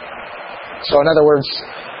Messiah. So in other words,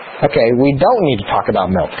 okay, we don't need to talk about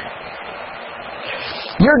milk.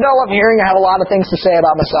 You're dull of hearing. I have a lot of things to say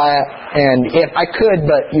about Messiah, and if I could,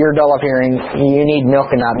 but you're dull of hearing, you need milk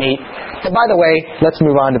and not meat. But by the way, let's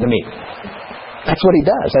move on to the meat. That's what he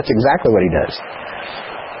does. That's exactly what he does.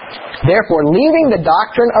 Therefore, leaving the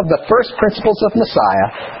doctrine of the first principles of Messiah,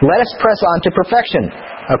 let us press on to perfection.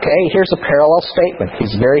 Okay, here's a parallel statement.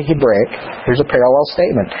 He's very Hebraic. Here's a parallel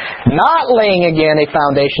statement. Not laying again a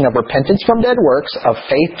foundation of repentance from dead works, of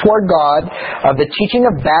faith toward God, of the teaching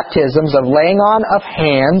of baptisms, of laying on of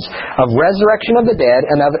hands, of resurrection of the dead,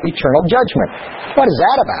 and of eternal judgment. What is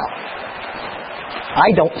that about? I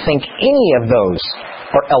don't think any of those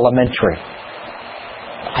are elementary.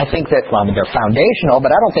 I think that, well, they're foundational,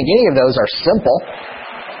 but I don't think any of those are simple.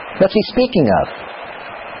 What's he speaking of?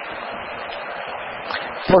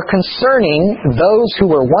 For concerning those who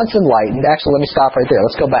were once enlightened, actually, let me stop right there.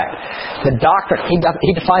 Let's go back. The doctrine, he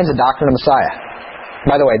defines the doctrine of Messiah.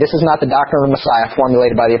 By the way, this is not the doctrine of the Messiah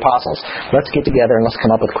formulated by the apostles. Let's get together and let's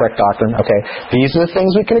come up with correct doctrine. Okay, these are the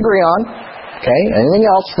things we can agree on. Okay, anything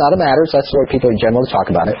else, not a matter. That's the way people generally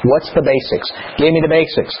talk about it. What's the basics? Give me the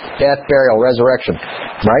basics. Death, burial, resurrection.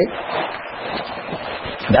 Right?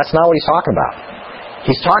 That's not what he's talking about.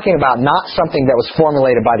 He's talking about not something that was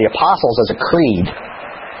formulated by the apostles as a creed.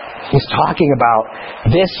 He's talking about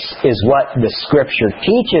this is what the Scripture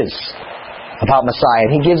teaches about Messiah.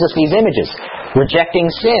 And He gives us these images. Rejecting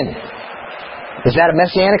sin. Is that a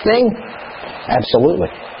messianic thing? Absolutely.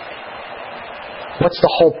 What's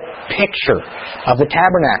the whole picture of the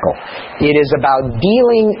tabernacle? It is about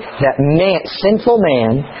dealing that sinful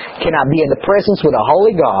man cannot be in the presence with a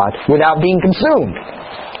holy God without being consumed.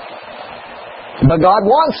 But God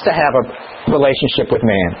wants to have a relationship with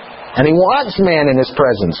man. And He wants man in His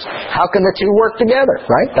presence. How can the two work together?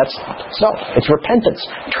 Right? It's repentance.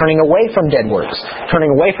 Turning away from dead works. Turning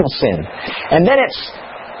away from sin. And then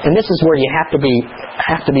and this is where you have to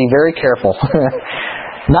be very careful.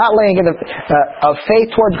 Not laying of faith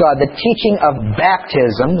toward God, the teaching of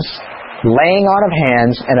baptisms, laying on of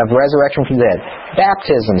hands, and of resurrection from the dead.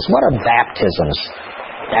 Baptisms. What are baptisms?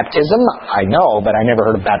 Baptism, I know, but I never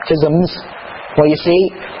heard of baptisms. Well, you see,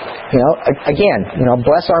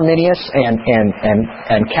 bless Arminius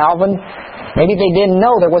and Calvin. Maybe they didn't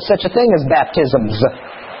know there was such a thing as baptisms,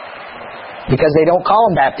 because they don't call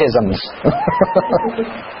them baptisms.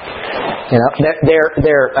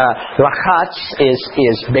 Their rachatz is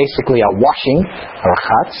basically a washing,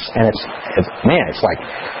 rachatz, and it's like,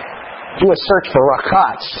 do a search for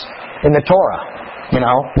rachatz in the Torah.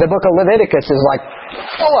 The book of Leviticus is like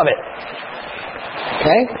full of it.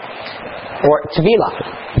 Okay? Or tevilah,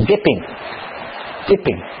 dipping.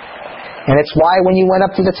 And it's why when you went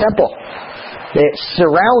up to the temple, it's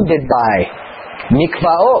surrounded by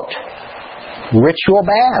mikvaot, ritual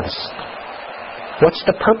baths. What's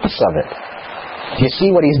the purpose of it? You see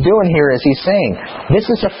what he's doing here is he's saying, this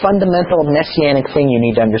is a fundamental messianic thing you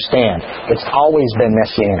need to understand. It's always been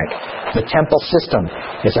messianic. The temple system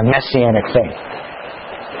is a messianic thing.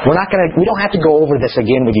 We don't have to go over this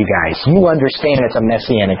again with you guys. You understand it's a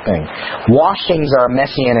messianic thing. Washings are a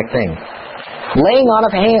messianic thing. Laying on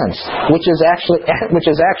of hands, which is actually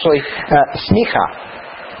smicha.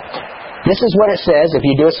 This is what it says if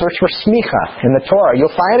you do a search for smicha in the Torah.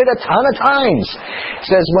 You'll find it a ton of times. It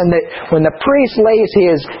says when the priest lays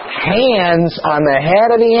his hands on the head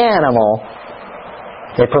of the animal,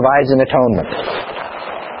 it provides an atonement.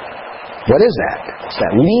 What is that? It's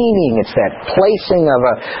that leaning. It's that placing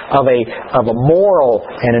of a moral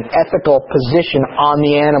and an ethical position on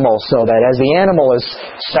the animal, so that as the animal is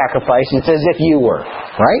sacrificed, it's as if you were.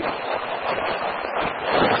 Right?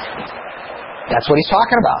 That's what he's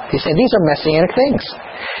talking about. He's saying these are messianic things.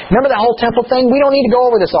 Remember the whole temple thing? We don't need to go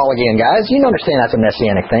over this all again, guys. You understand that's a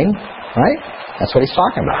messianic thing, right? That's what he's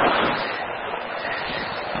talking about.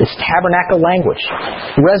 It's tabernacle language.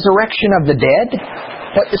 Resurrection of the dead.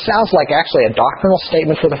 But it sounds like actually a doctrinal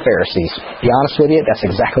statement for the Pharisees. To be honest with you, that's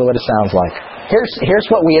exactly what it sounds like. Here's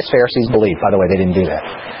what we as Pharisees believe. By the way, they didn't do that.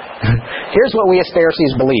 Here's what we as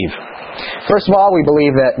Pharisees believe. First of all, we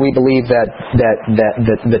believe that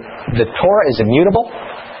the Torah is immutable.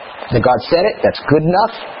 That God said it. That's good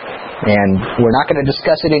enough. And we're not going to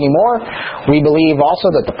discuss it anymore. We believe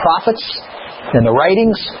also that the prophets and the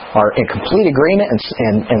writings are in complete agreement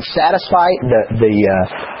and satisfy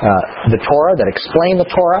the Torah, that explain the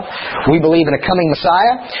Torah. We believe in a coming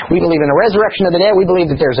Messiah. We believe in the resurrection of the dead. We believe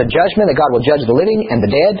that there's a judgment, that God will judge the living and the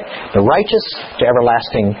dead, the righteous to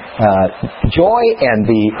everlasting joy, and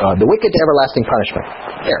the wicked to everlasting punishment.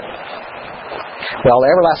 There. Well, the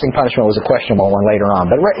everlasting punishment was a questionable one later on,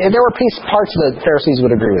 but there were parts of the Pharisees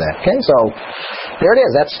would agree with that. Okay, so there it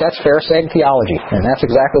is. That's Pharisaic theology, and that's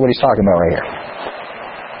exactly what he's talking about right here.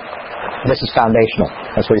 This is foundational.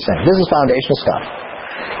 That's what he's saying. This is foundational stuff.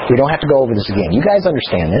 We don't have to go over this again. You guys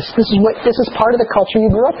understand this. This is part of the culture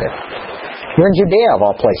you grew up in. You're in Judea, of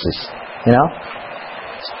all places.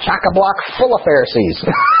 It's chock-a-block full of Pharisees.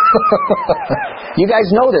 You guys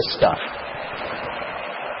know this stuff.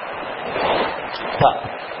 But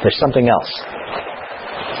there's something else.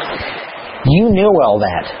 You knew all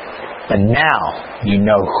that, but now you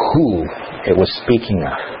know who it was speaking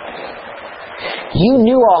of. You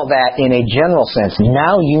knew all that in a general sense.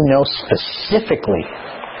 Now you know specifically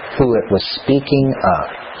who it was speaking of.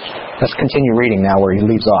 Let's continue reading now where he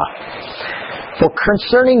leaves off. For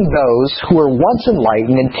concerning those who were once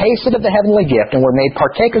enlightened and tasted of the heavenly gift and were made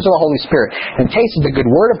partakers of the Holy Spirit and tasted the good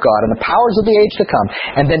word of God and the powers of the age to come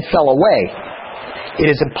and then fell away, it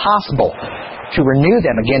is impossible to renew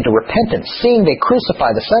them again to repentance, seeing they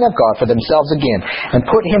crucify the Son of God for themselves again, and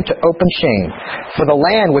put him to open shame. For the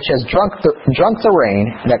land which has drunk the rain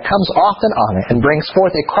that comes often on it, and brings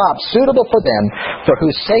forth a crop suitable for them, for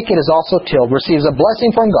whose sake it is also tilled, receives a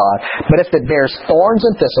blessing from God. But if it bears thorns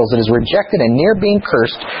and thistles, it is rejected and near being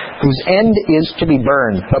cursed, whose end is to be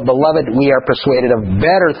burned. But beloved, we are persuaded of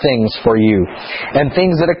better things for you, and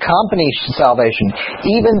things that accompany salvation,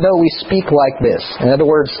 even though we speak like this. In other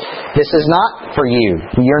words, this is not for you.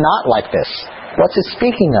 You're not like this. What's it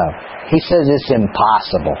speaking of? He says it's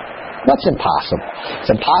impossible. What's impossible? It's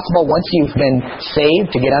impossible once you've been saved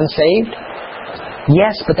to get unsaved?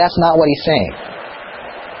 Yes, but that's not what he's saying.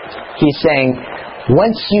 He's saying,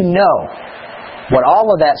 once you know what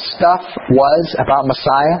all of that stuff was about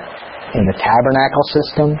Messiah, in the tabernacle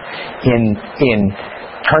system, in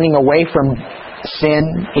turning away from sin,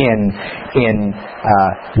 in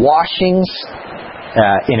washings,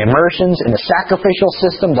 in immersions, in the sacrificial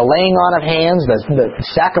system, the laying on of hands, the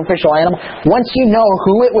sacrificial animal. Once you know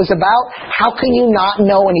who it was about, how can you not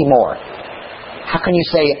know anymore? How can you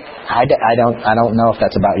say, I don't know if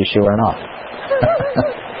that's about Yeshua or not?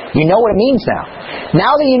 You know what it means now.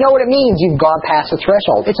 Now that you know what it means, you've gone past the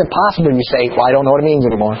threshold. It's impossible you say, well, I don't know what it means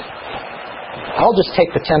anymore. I'll just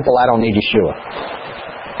take the temple, I don't need Yeshua.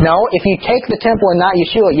 No, if you take the temple and not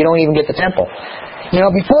Yeshua, you don't even get the temple. You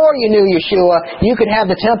know, before you knew Yeshua, you could have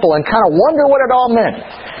the temple and kind of wonder what it all meant.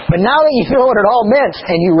 But now that you know what it all meant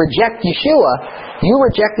and you reject Yeshua, you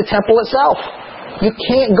reject the temple itself. You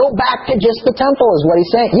can't go back to just the temple, is what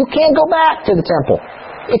he's saying. You can't go back to the temple.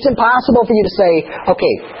 It's impossible for you to say,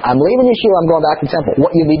 okay, I'm leaving Yeshua, I'm going back to the temple.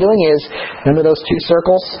 What you'll be doing is, remember those two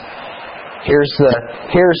circles? Here's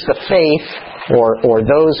the faith, or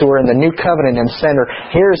those who are in the new covenant in the center.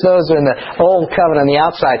 Here's those who are in the old covenant on the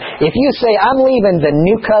outside. If you say, I'm leaving the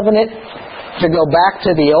new covenant to go back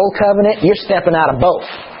to the old covenant, you're stepping out of both.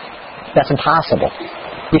 That's impossible.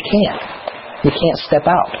 You can't. You can't step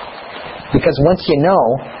out. Because once you know,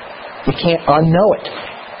 you can't unknow it.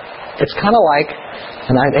 It's kind of like,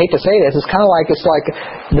 and I hate to say this, it's like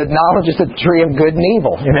the knowledge is the tree of good and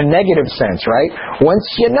evil in a negative sense, right? Once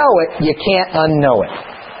you know it, you can't unknow it.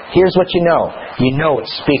 Here's what you know. You know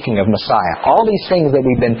it's speaking of Messiah. All these things that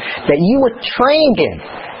that you were trained in,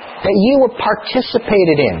 that you were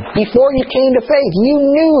participated in before you came to faith. You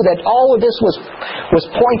knew that all of this was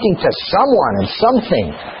pointing to someone and something.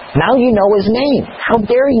 Now you know his name. How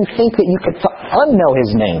dare you think that you could unknow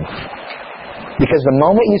his name? Because the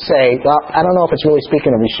moment you say, well, I don't know if it's really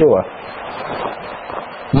speaking of Yeshua,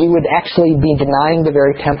 you would actually be denying the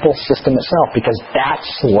very temple system itself, because that's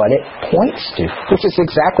what it points to. Which is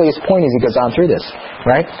exactly his point as he goes on through this.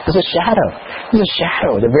 Right? It's a shadow. It's a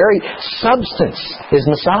shadow. The very substance is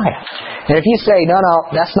Messiah. And if you say, no,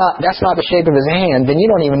 that's not the shape of his hand, then you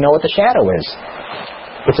don't even know what the shadow is.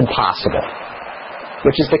 It's impossible.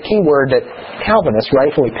 Which is the key word that Calvinists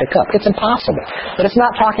rightfully pick up. It's impossible. But it's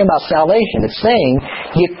not talking about salvation. It's saying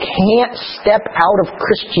you can't step out of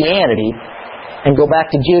Christianity and go back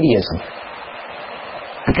to Judaism.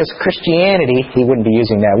 Because Christianity, he wouldn't be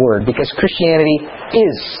using that word, because Christianity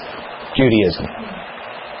is Judaism.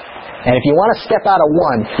 And if you want to step out of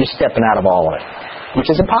one, you're stepping out of all of it. Which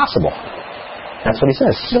is impossible. That's what he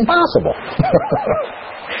says. It's impossible.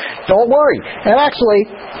 Don't worry. And actually,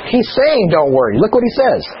 he's saying don't worry. Look what he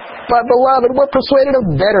says. But beloved, we're persuaded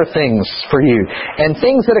of better things for you, and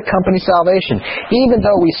things that accompany salvation, even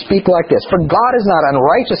though we speak like this. For God is not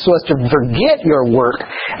unrighteous so as to forget your work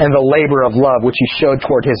and the labor of love which you showed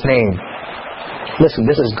toward his name. Listen,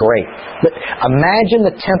 this is great. Imagine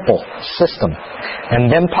the temple system and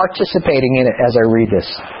them participating in it as I read this.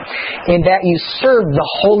 In that you serve the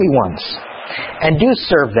holy ones and do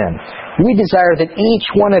serve them. We desire that each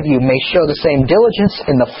one of you may show the same diligence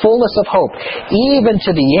in the fullness of hope, even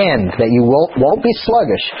to the end, that you won't be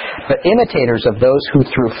sluggish, but imitators of those who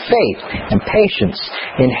through faith and patience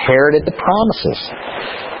inherited the promises.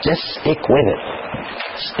 Just stick with it.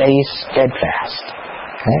 Stay steadfast.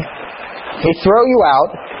 Okay? They throw you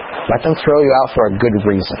out, let them throw you out for a good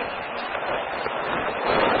reason.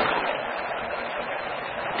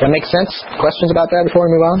 Does that make sense? Questions about that before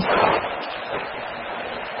we move on?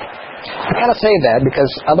 I kind of say that because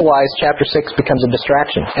otherwise chapter 6 becomes a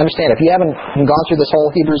distraction. Understand, if you haven't gone through this whole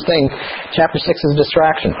Hebrews thing, chapter 6 is a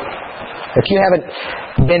distraction. If you haven't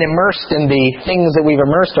been immersed in the things that we've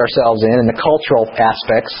immersed ourselves in the cultural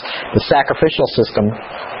aspects, the sacrificial system,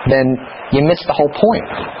 then you miss the whole point.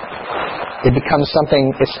 It becomes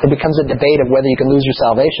it becomes a debate of whether you can lose your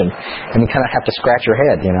salvation, and you kind of have to scratch your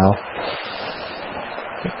head, you know.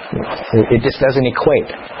 It just doesn't equate.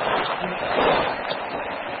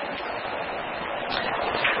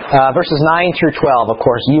 Verses 9 through 12, of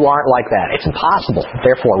course, you aren't like that. It's impossible.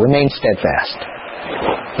 Therefore, remain steadfast.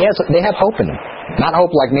 They have hope in them. Not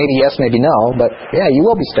hope like maybe yes, maybe no, but yeah, you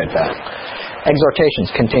will be steadfast.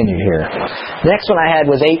 Exhortations continue here. The next one I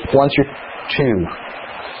had was 8, 1 through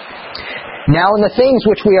 2. Now in the things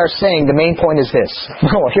which we are saying, the main point is this.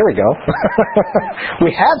 Oh, here we go.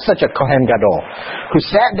 We have such a Kohen Gadol, who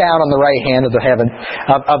sat down on the right hand of the heaven,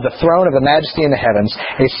 of the throne of the majesty in the heavens,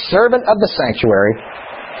 a servant of the sanctuary,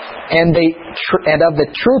 and of the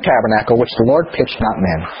true tabernacle which the Lord pitched, not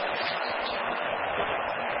men.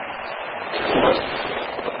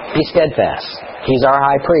 Be steadfast. He's our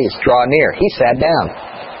high priest. Draw near. He sat down.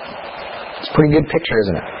 It's a pretty good picture,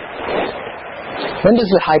 isn't it? When does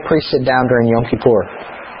the high priest sit down during Yom Kippur?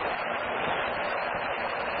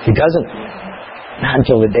 He doesn't. Not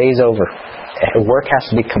until the day's over. Work has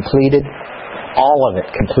to be completed. All of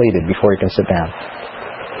it completed before he can sit down.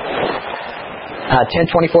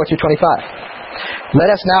 10:24 through 25. Let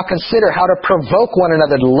us now consider how to provoke one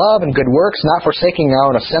another to love and good works, not forsaking our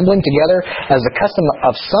own assembling together, as the custom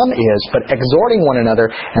of some is, but exhorting one another,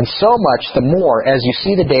 and so much the more as you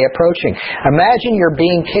see the day approaching. Imagine you're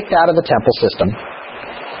being kicked out of the temple system.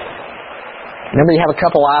 Remember, you have a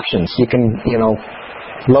couple options. You can,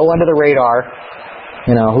 low under the radar,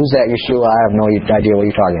 who's that, Yeshua? I have no idea what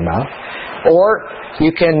you're talking about. Or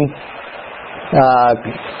you can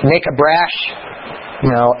make a brash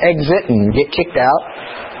exit and get kicked out.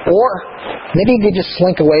 Or maybe you could just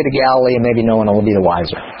slink away to Galilee and maybe no one will be the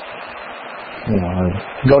wiser.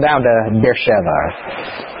 Go down to Beersheba.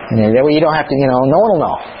 That way you don't have to, no one will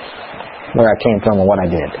know where I came from or what I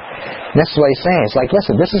did. And this is what he's saying. It's like,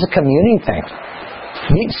 listen, this is a community thing.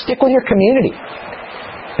 You stick with your community.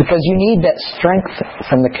 Because you need that strength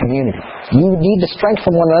from the community. You need the strength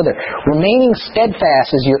from one another. Remaining steadfast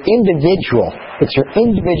is your individual. It's your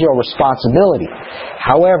individual responsibility.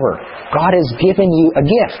 However, God has given you a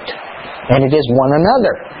gift. And it is one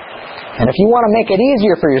another. And if you want to make it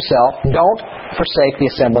easier for yourself, don't forsake the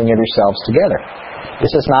assembling of yourselves together.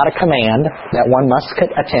 This is not a command that one must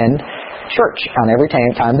attend church on every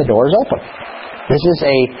time the door is open. This is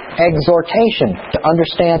an exhortation to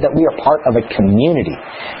understand that we are part of a community.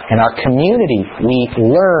 In our community, we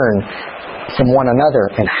learn from one another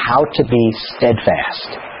and how to be steadfast.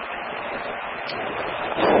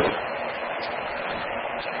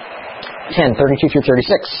 (10:32 through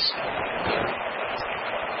 36).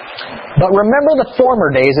 But remember the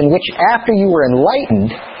former days in which after you were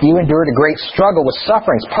enlightened, you endured a great struggle with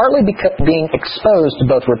sufferings, partly being exposed to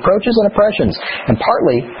both reproaches and oppressions, and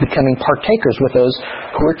partly becoming partakers with those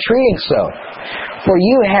who were treating so. For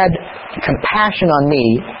you had compassion on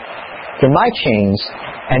me in my chains,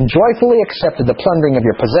 and joyfully accepted the plundering of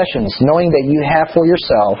your possessions, knowing that you have for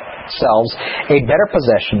yourselves a better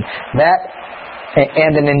possession,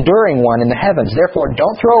 and an enduring one in the heavens. Therefore,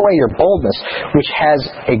 don't throw away your boldness, which has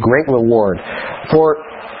a great reward. For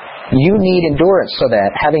you need endurance, so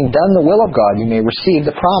that, having done the will of God, you may receive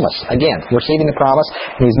the promise. Again, receiving the promise,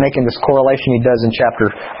 and he's making this correlation he does in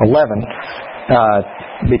chapter 11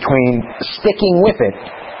 between sticking with it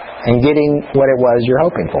and getting what it was you're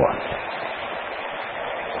hoping for.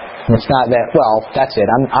 And it's not that, well, that's it.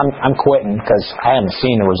 I'm quitting because I haven't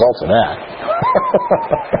seen the results of that.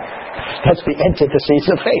 That's the antithesis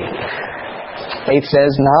of faith. Faith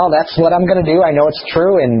says, no, that's what I'm going to do. I know it's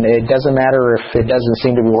true, and it doesn't matter if it doesn't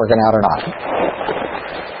seem to be working out or not.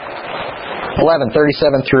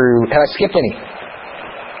 11:37 through... Have I skipped any?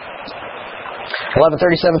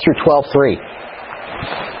 11:37 through 12:3.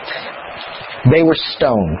 They were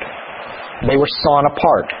stoned. They were sawn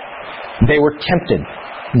apart. They were tempted.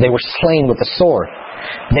 They were slain with the sword.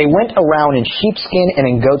 They went around in sheepskin and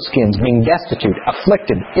in goatskins, being destitute,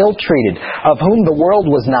 afflicted, ill-treated, of whom the world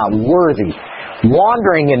was not worthy,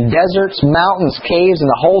 wandering in deserts, mountains, caves, and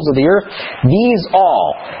the holes of the earth. These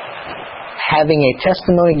all, having a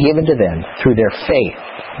testimony given to them through their faith,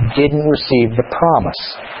 didn't receive the promise.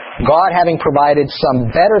 God having provided some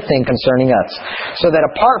better thing concerning us, so that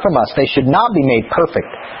apart from us they should not be made perfect.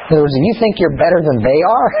 In other words, if you think you're better than they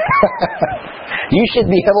are, you should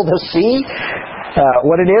be able to see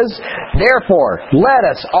what it is. Therefore, let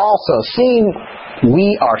us also, seeing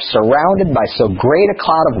we are surrounded by so great a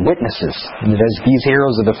cloud of witnesses, as these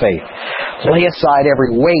heroes of the faith, lay aside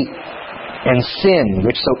every weight and sin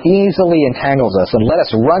which so easily entangles us, and let us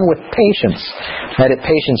run with patience,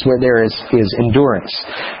 patience where there is endurance,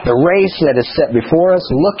 the race that is set before us,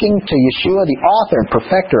 looking to Yeshua, the author and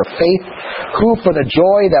perfecter of faith, who for the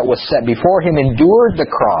joy that was set before him endured the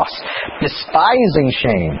cross, despising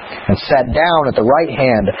shame, and sat down at the right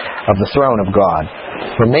hand of the throne of God.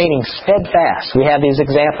 Remaining steadfast. We have these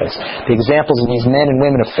examples. The examples of these men and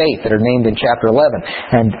women of faith that are named in chapter 11.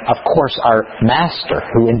 And, of course, our Master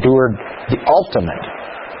who endured the ultimate.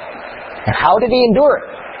 And how did He endure it?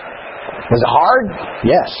 Was it hard?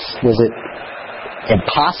 Yes. Was it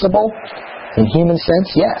impossible in human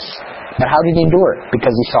sense? Yes. But how did He endure it?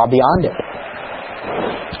 Because He saw beyond it.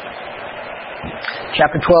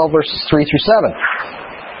 Chapter 12, verses 3 through 7.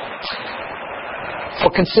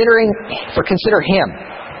 For consider Him,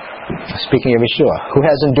 speaking of Yeshua, who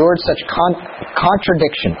has endured such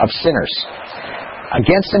contradiction of sinners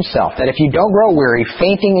against Himself, that if you don't grow weary,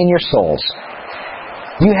 fainting in your souls,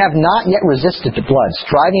 you have not yet resisted to blood,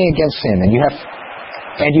 striving against sin, and you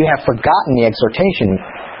have forgotten the exhortation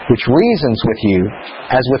which reasons with you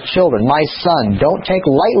as with children. My son, don't take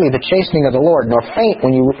lightly the chastening of the Lord, nor faint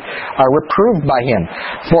when you are reproved by Him.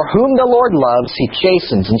 For whom the Lord loves, He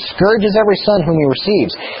chastens, and scourges every son whom He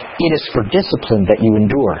receives. It is for discipline that you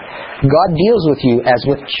endure. God deals with you as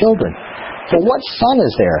with children. For what son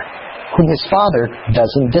is there whom his father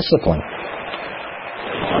doesn't discipline?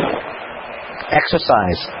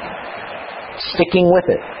 Exercise, sticking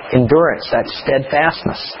with it, endurance, that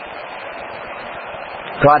steadfastness.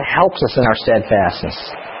 God helps us in our steadfastness.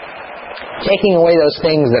 Taking away those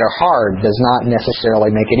things that are hard does not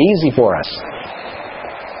necessarily make it easy for us.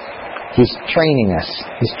 He's training us.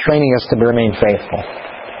 He's training us to remain faithful.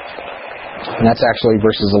 And that's actually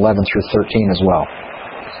verses 11 through 13 as well.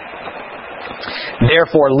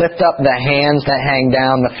 Therefore, lift up the hands that hang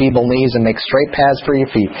down, the feeble knees, and make straight paths for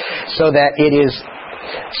your feet, so that which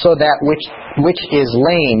is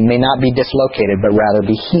lame may not be dislocated, but rather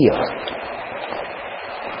be healed.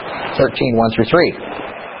 13, 1 through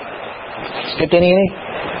 3. Skipped any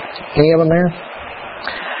of them there?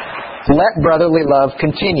 Let brotherly love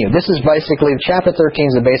continue. This is basically, chapter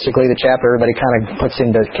 13 is basically the chapter everybody kind of puts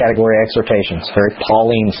into category exhortations. Very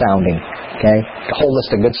Pauline sounding. Okay? A whole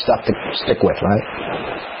list of good stuff to stick with, right?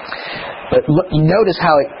 But look, notice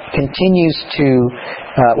how it continues to,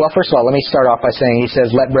 well, first of all, let me start off by saying, he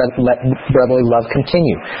says, let brotherly love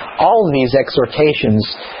continue. All of these exhortations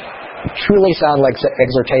truly sound like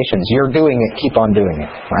exhortations. You're doing it, keep on doing it,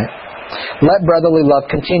 right? Let brotherly love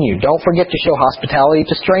continue. Don't forget to show hospitality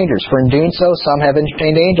to strangers, for in doing so, some have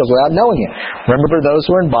entertained angels without knowing it. Remember those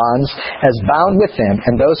who are in bonds as bound with them,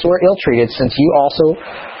 and those who are ill-treated, since you are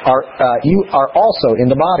also in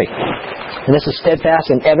the body. And this is steadfast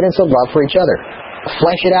and evidence of love for each other.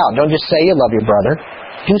 Flesh it out. Don't just say you love your brother.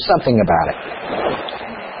 Do something about it.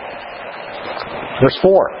 Verse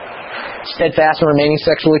 4. Steadfast and remaining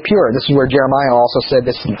sexually pure. This is where Jeremiah also said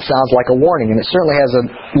this sounds like a warning, and it certainly has a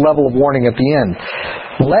level of warning at the end.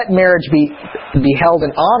 Let marriage be held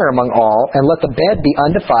in honor among all, and let the bed be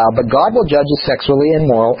undefiled, but God will judge the sexually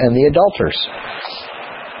immoral and the adulterers.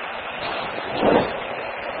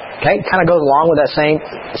 Okay, it kind of goes along with that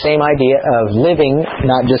same idea of living,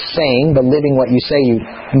 not just saying, but living what you say you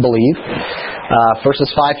believe.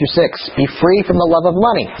 Verses 5 through 6. Be free from the love of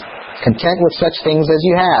money, content with such things as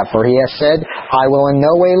you have, for He has said, I will in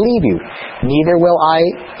no way leave you, neither will I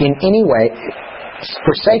in any way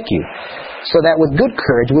forsake you. So that with good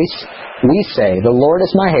courage we say, the Lord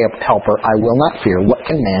is my helper, I will not fear. What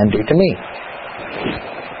can man do to me?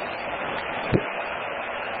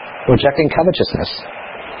 Rejecting covetousness.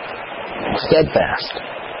 Steadfast.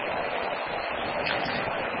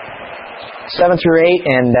 7 through 8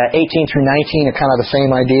 and 18 through 19 are kind of the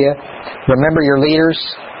same idea. Remember your leaders,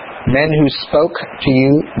 men who spoke to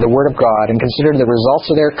you the Word of God, and consider the results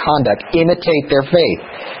of their conduct. Imitate their faith.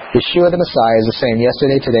 Yeshua the Messiah is the same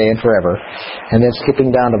yesterday, today, and forever. And then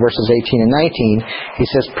skipping down to verses 18 and 19, he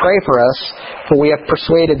says, pray for us, for we have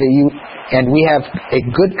persuaded that you, and we have a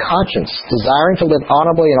good conscience, desiring to live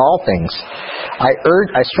honorably in all things.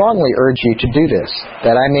 I strongly urge you to do this,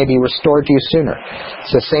 that I may be restored to you sooner.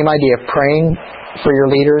 It's the same idea of praying for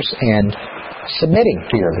your leaders and submitting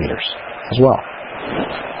to your leaders as well.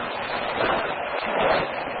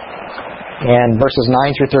 And verses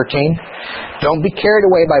 9 through 13, don't be carried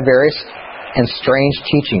away by various and strange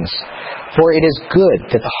teachings, for it is good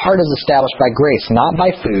that the heart is established by grace, not by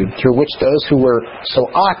food, through which those who were so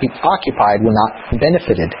occupied were not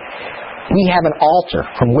benefited. We have an altar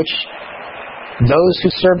from which those who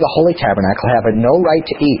serve the holy tabernacle have no right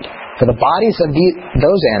to eat. For the bodies of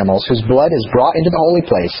those animals whose blood is brought into the holy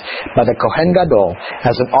place by the Kohen Gadol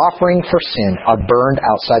as an offering for sin are burned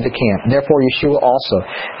outside the camp. Therefore Yeshua also,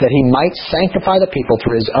 that He might sanctify the people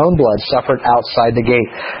through His own blood, suffered outside the gate.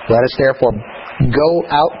 Let us therefore go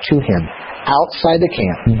out to Him, outside the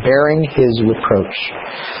camp, bearing His reproach.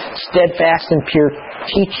 Steadfast in pure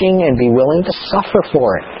teaching, and be willing to suffer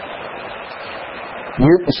for it.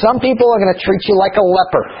 Some people are going to treat you like a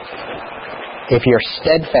leper if you're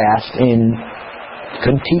steadfast in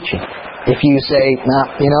good teaching. If you say,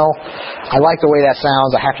 I like the way that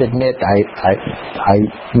sounds, I have to admit, I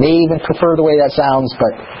may even prefer the way that sounds,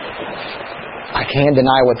 but I can't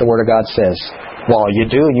deny what the Word of God says. Well, you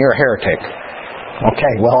do, and you're a heretic.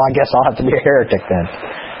 Okay, well, I guess I'll have to be a heretic then.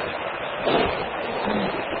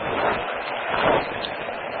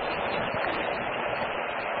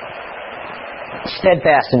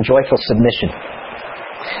 Steadfast and joyful submission.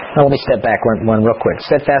 Now let me step back one real quick.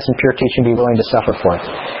 Steadfast and pure teaching, be willing to suffer for it.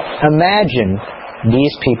 Imagine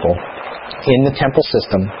these people in the temple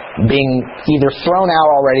system being either thrown out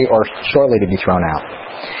already or shortly to be thrown out.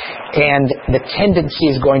 And the tendency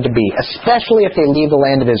is going to be, especially if they leave the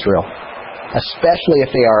land of Israel, especially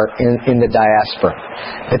if they are in the diaspora,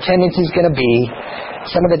 the tendency is going to be,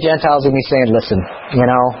 some of the Gentiles will be saying, listen,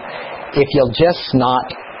 if you'll just not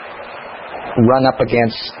run up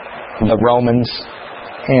against the Romans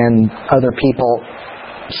and other people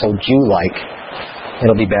so Jew-like,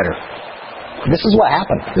 it'll be better. This is what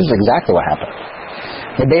happened. This is exactly what happened.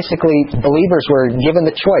 And basically, believers were given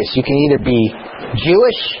the choice. You can either be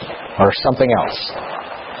Jewish or something else.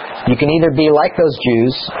 You can either be like those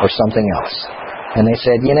Jews or something else. And they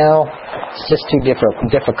said, it's just too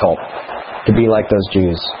difficult to be like those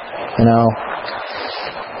Jews.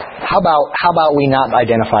 How about we not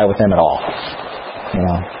identify with them at all?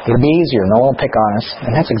 It'll be easier. No one will pick on us.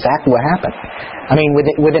 And that's exactly what happened. I mean,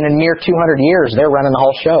 within a mere 200 years, they're running the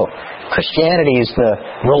whole show. Christianity is the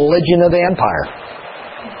religion of the empire.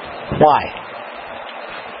 Why?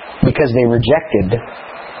 Because they rejected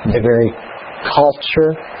the very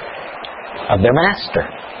culture of their master.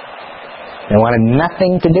 They wanted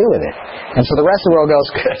nothing to do with it. And so the rest of the world goes,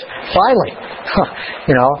 good, finally.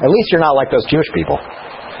 At least you're not like those Jewish people.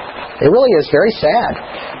 It really is very sad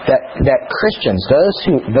that Christians, those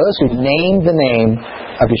who name the name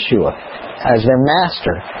of Yeshua as their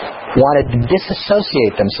master, wanted to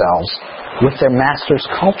disassociate themselves with their master's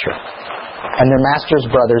culture and their master's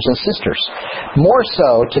brothers and sisters. More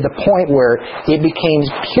so to the point where it became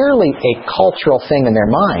purely a cultural thing in their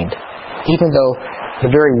mind, even though the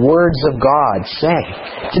very words of God say.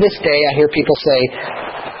 To this day, I hear people say,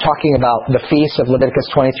 talking about the feasts of Leviticus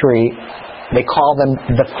 23, they call them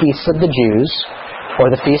the feasts of the Jews or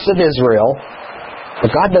the feasts of Israel, but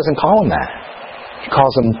God doesn't call them that. He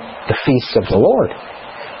calls them the feasts of the Lord.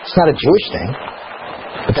 It's not a Jewish thing,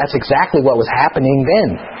 but that's exactly what was happening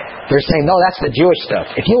then. They're saying, no, that's the Jewish stuff.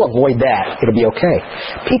 If you avoid that, it'll be okay.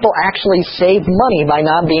 People actually saved money by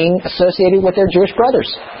not being associated with their Jewish brothers,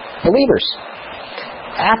 believers.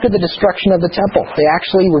 After the destruction of the temple, they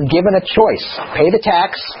actually were given a choice. Pay the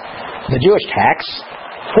tax, the Jewish tax,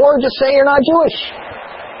 or just say you're not Jewish.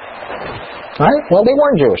 Right? Well, they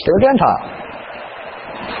weren't Jewish. They were Gentile.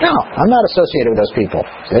 No, I'm not associated with those people.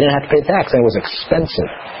 So they didn't have to pay the tax, and it was expensive.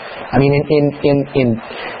 I mean, in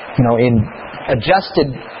adjusted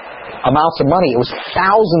amounts of money, it was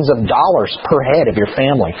thousands of dollars per head of your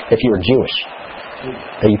family if you were Jewish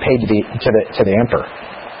that you paid to the emperor.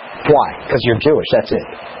 Why? Because you're Jewish. That's it.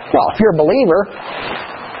 Well, if you're a believer,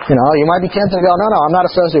 you might be tempted to go, no, I'm not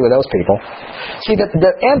associated with those people. See,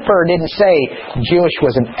 the emperor didn't say Jewish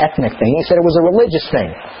was an ethnic thing. He said it was a religious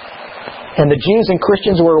thing. And the Jews and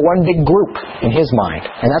Christians were one big group in his mind.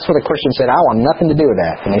 And that's where the Christians said, I want nothing to do with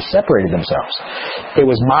that. And they separated themselves. It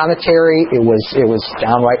was monetary. It was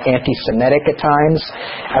downright anti-Semitic at times.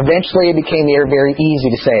 Eventually it became very easy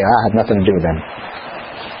to say, I have nothing to do with them.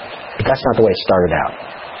 But that's not the way it started out.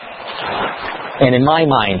 And in my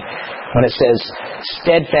mind, when it says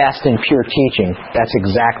steadfast in pure teaching, that's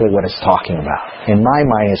exactly what it's talking about. In my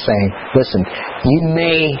mind, it's saying, listen, you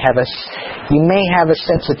may have a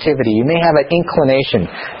sensitivity, you may have an inclination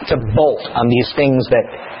to bolt on these things that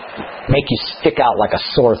make you stick out like a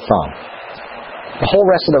sore thumb. The whole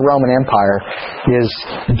rest of the Roman Empire is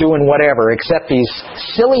doing whatever except these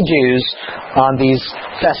silly Jews on these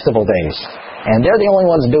festival days. And they're the only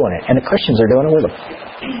ones doing it. And the Christians are doing it with them.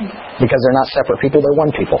 Because they're not separate people, they're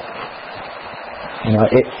one people.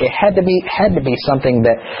 It had to be something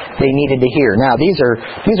that they needed to hear. Now, these are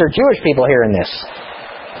Jewish people hearing this.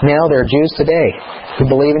 Now, there are Jews today who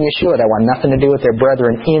believe in Yeshua that want nothing to do with their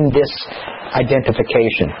brethren in this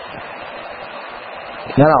identification.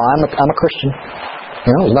 No, I'm a Christian.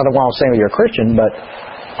 There's nothing wrong with saying you're a Christian, but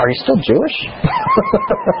are you still Jewish?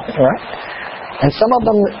 Right? And some of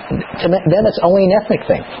them, to them, it's only an ethnic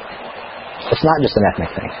thing. It's not just an ethnic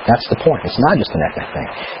thing. That's the point. It's not just an ethnic thing.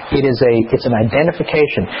 It's an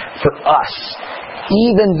identification for us.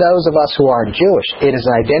 Even those of us who are Jewish, it is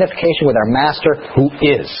an identification with our Master who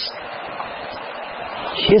is.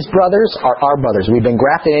 His brothers are our brothers. We've been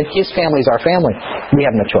grafted in. His family is our family. We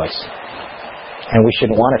have no choice. And we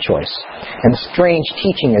shouldn't want a choice. And the strange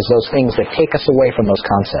teaching is those things that take us away from those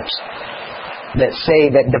concepts. That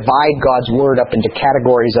divide God's Word up into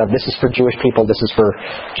categories of this is for Jewish people, this is for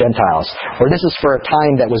Gentiles. Or this is for a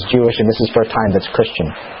time that was Jewish and this is for a time that's Christian.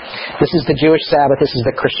 This is the Jewish Sabbath, this is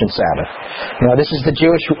the Christian Sabbath. This is the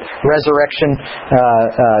Jewish resurrection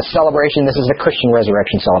celebration, this is the Christian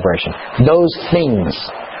resurrection celebration. Those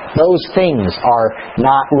things are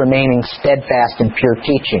not remaining steadfast in pure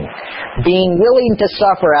teaching. Being willing to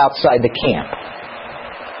suffer outside the camp.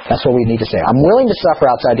 That's what we need to say. I'm willing to suffer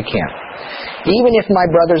outside the camp. Even if my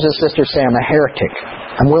brothers and sisters say I'm a heretic,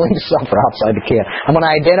 I'm willing to suffer outside the camp. I'm going to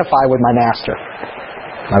identify with my master.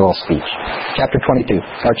 My little speech. Chapter 13,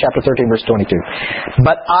 verse 22.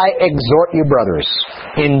 But I exhort you, brothers,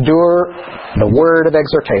 endure the word of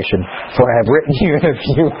exhortation, for I have written you in a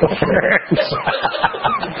few words.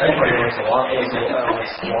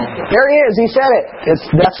 There he is. He said it.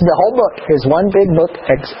 That's the whole book. Is one big book,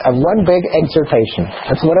 one big exhortation.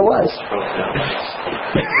 That's what it was.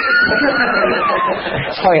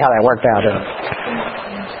 It's funny how that worked out.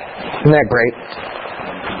 Isn't that great?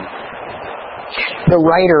 The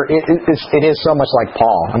writer, it is so much like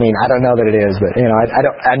Paul. I mean, I don't know that it is, but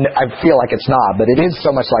I feel like it's not. But it is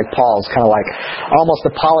so much like Paul. It's kind of like almost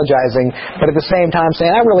apologizing, but at the same time saying,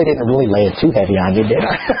 "I really didn't lay it too heavy on you, did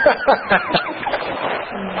I?"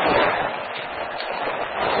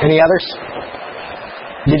 Any others?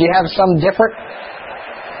 Did you have some different?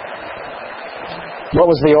 What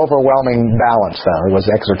was the overwhelming balance, though? It was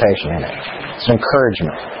exhortation in it. It's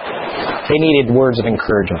encouragement. They needed words of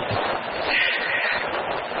encouragement.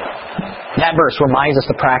 That verse reminds us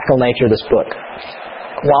the practical nature of this book.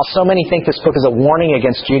 While so many think this book is a warning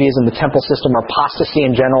against Judaism, the temple system, or apostasy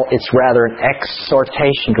in general, it's rather an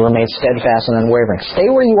exhortation to remain steadfast and unwavering. Stay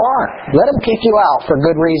where you are. Let them kick you out for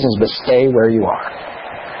good reasons, but stay where you are.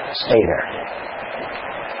 Stay there.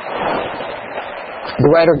 The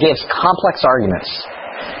writer gives complex arguments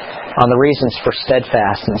on the reasons for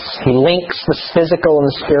steadfastness. He links the physical and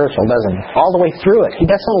the spiritual, doesn't he? All the way through it. He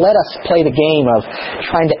doesn't let us play the game of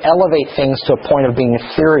trying to elevate things to a point of being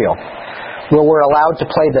ethereal, where we're allowed to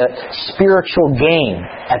play the spiritual game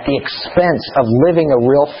at the expense of living a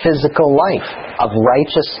real physical life of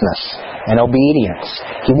righteousness and obedience.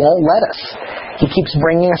 He won't let us. He keeps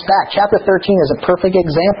bringing us back. Chapter 13 is a perfect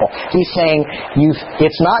example. He's saying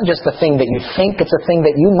it's not just a thing that you think, it's a thing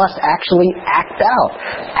that you must actually act out.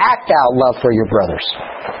 Act out love for your brothers.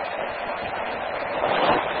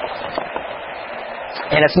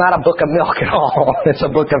 And it's not a book of milk at all. It's a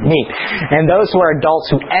book of meat. And those who are adults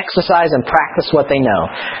who exercise and practice what they know.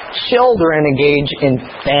 Children engage in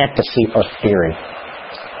fantasy or theory.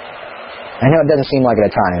 I know it doesn't seem like it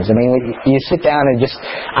at times. I mean, you sit down and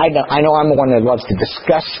I know I'm the one that loves to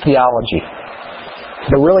discuss theology.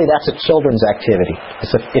 But really that's a children's activity.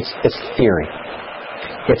 It's theory.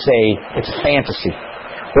 It's a fantasy.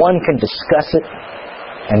 One can discuss it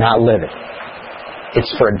and not live it. It's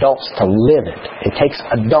for adults to live it. It takes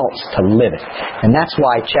adults to live it. And that's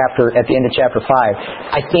why at the end of chapter 5,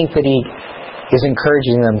 I think that he is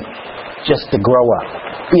encouraging them just to grow up.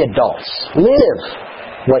 Be adults. Live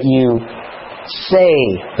what you say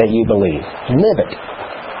that you believe. Live it.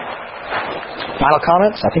 Final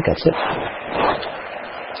comments? I think that's it.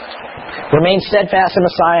 Remain steadfast in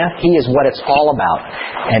Messiah. He is what it's all about.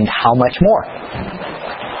 And how much more?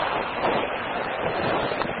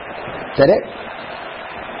 Is that it?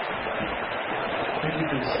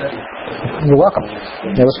 You're welcome.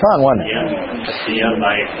 It was fun, wasn't it? Yeah. At the end,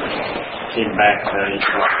 I came back to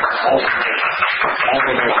all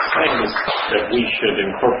of those things that we should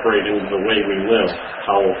incorporate into the way we live.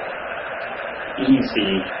 How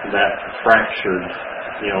easy that fractured,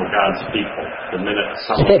 God's people. The minute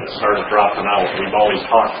something started dropping out, we've always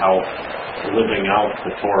talked how living out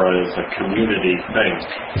the Torah is a community thing.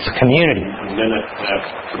 It's a community. The minute that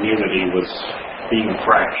community was being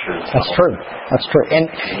fractured. That's true. That's true. And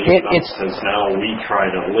it's as now we try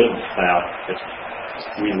to live that.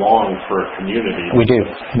 We long for a community. We do.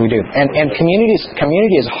 And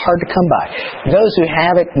community is hard to come by. Those who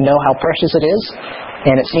have it know how precious it is,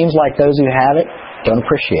 and it seems like those who have it don't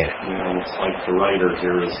appreciate it. It's like the writer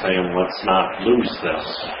here is saying, let's not lose this.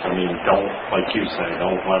 I mean, don't, like you say,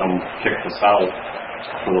 don't let them kick us out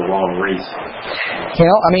for the wrong reason.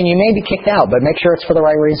 You may be kicked out, but make sure it's for the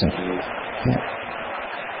right reason. Yeah.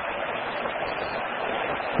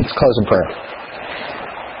 Let's close in prayer.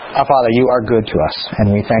 Our Father, you are good to us,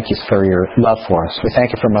 and we thank you for your love for us. We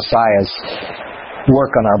thank you for Messiah's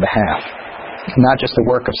work on our behalf. Not just the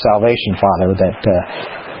work of salvation, Father, that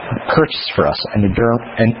purchased for us an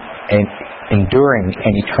enduring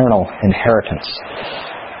and eternal inheritance.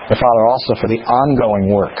 The Father also for the ongoing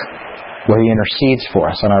work where He intercedes for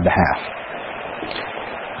us on our behalf.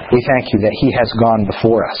 We thank You that He has gone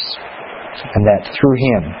before us and that through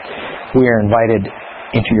Him we are invited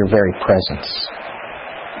into Your very presence.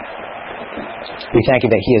 We thank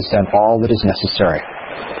You that He has done all that is necessary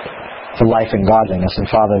for life and godliness, and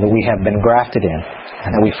Father, that we have been grafted in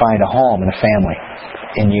and that we find a home and a family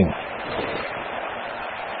in You.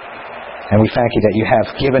 And we thank You that You have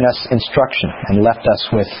given us instruction and left us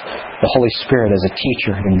with the Holy Spirit as a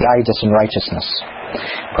teacher and guides us in righteousness.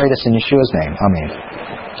 Pray this in Yeshua's name. Amen.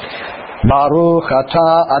 Baruch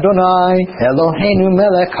atah Adonai Eloheinu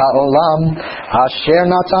melech haolam asher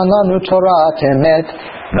natan lanu Torah emet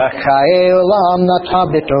v'chaye olam nata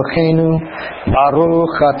betochenu.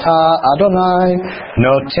 Baruch atah Adonai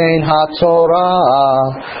noten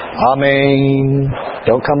haTorah. Amen.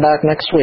 Don't come back next week.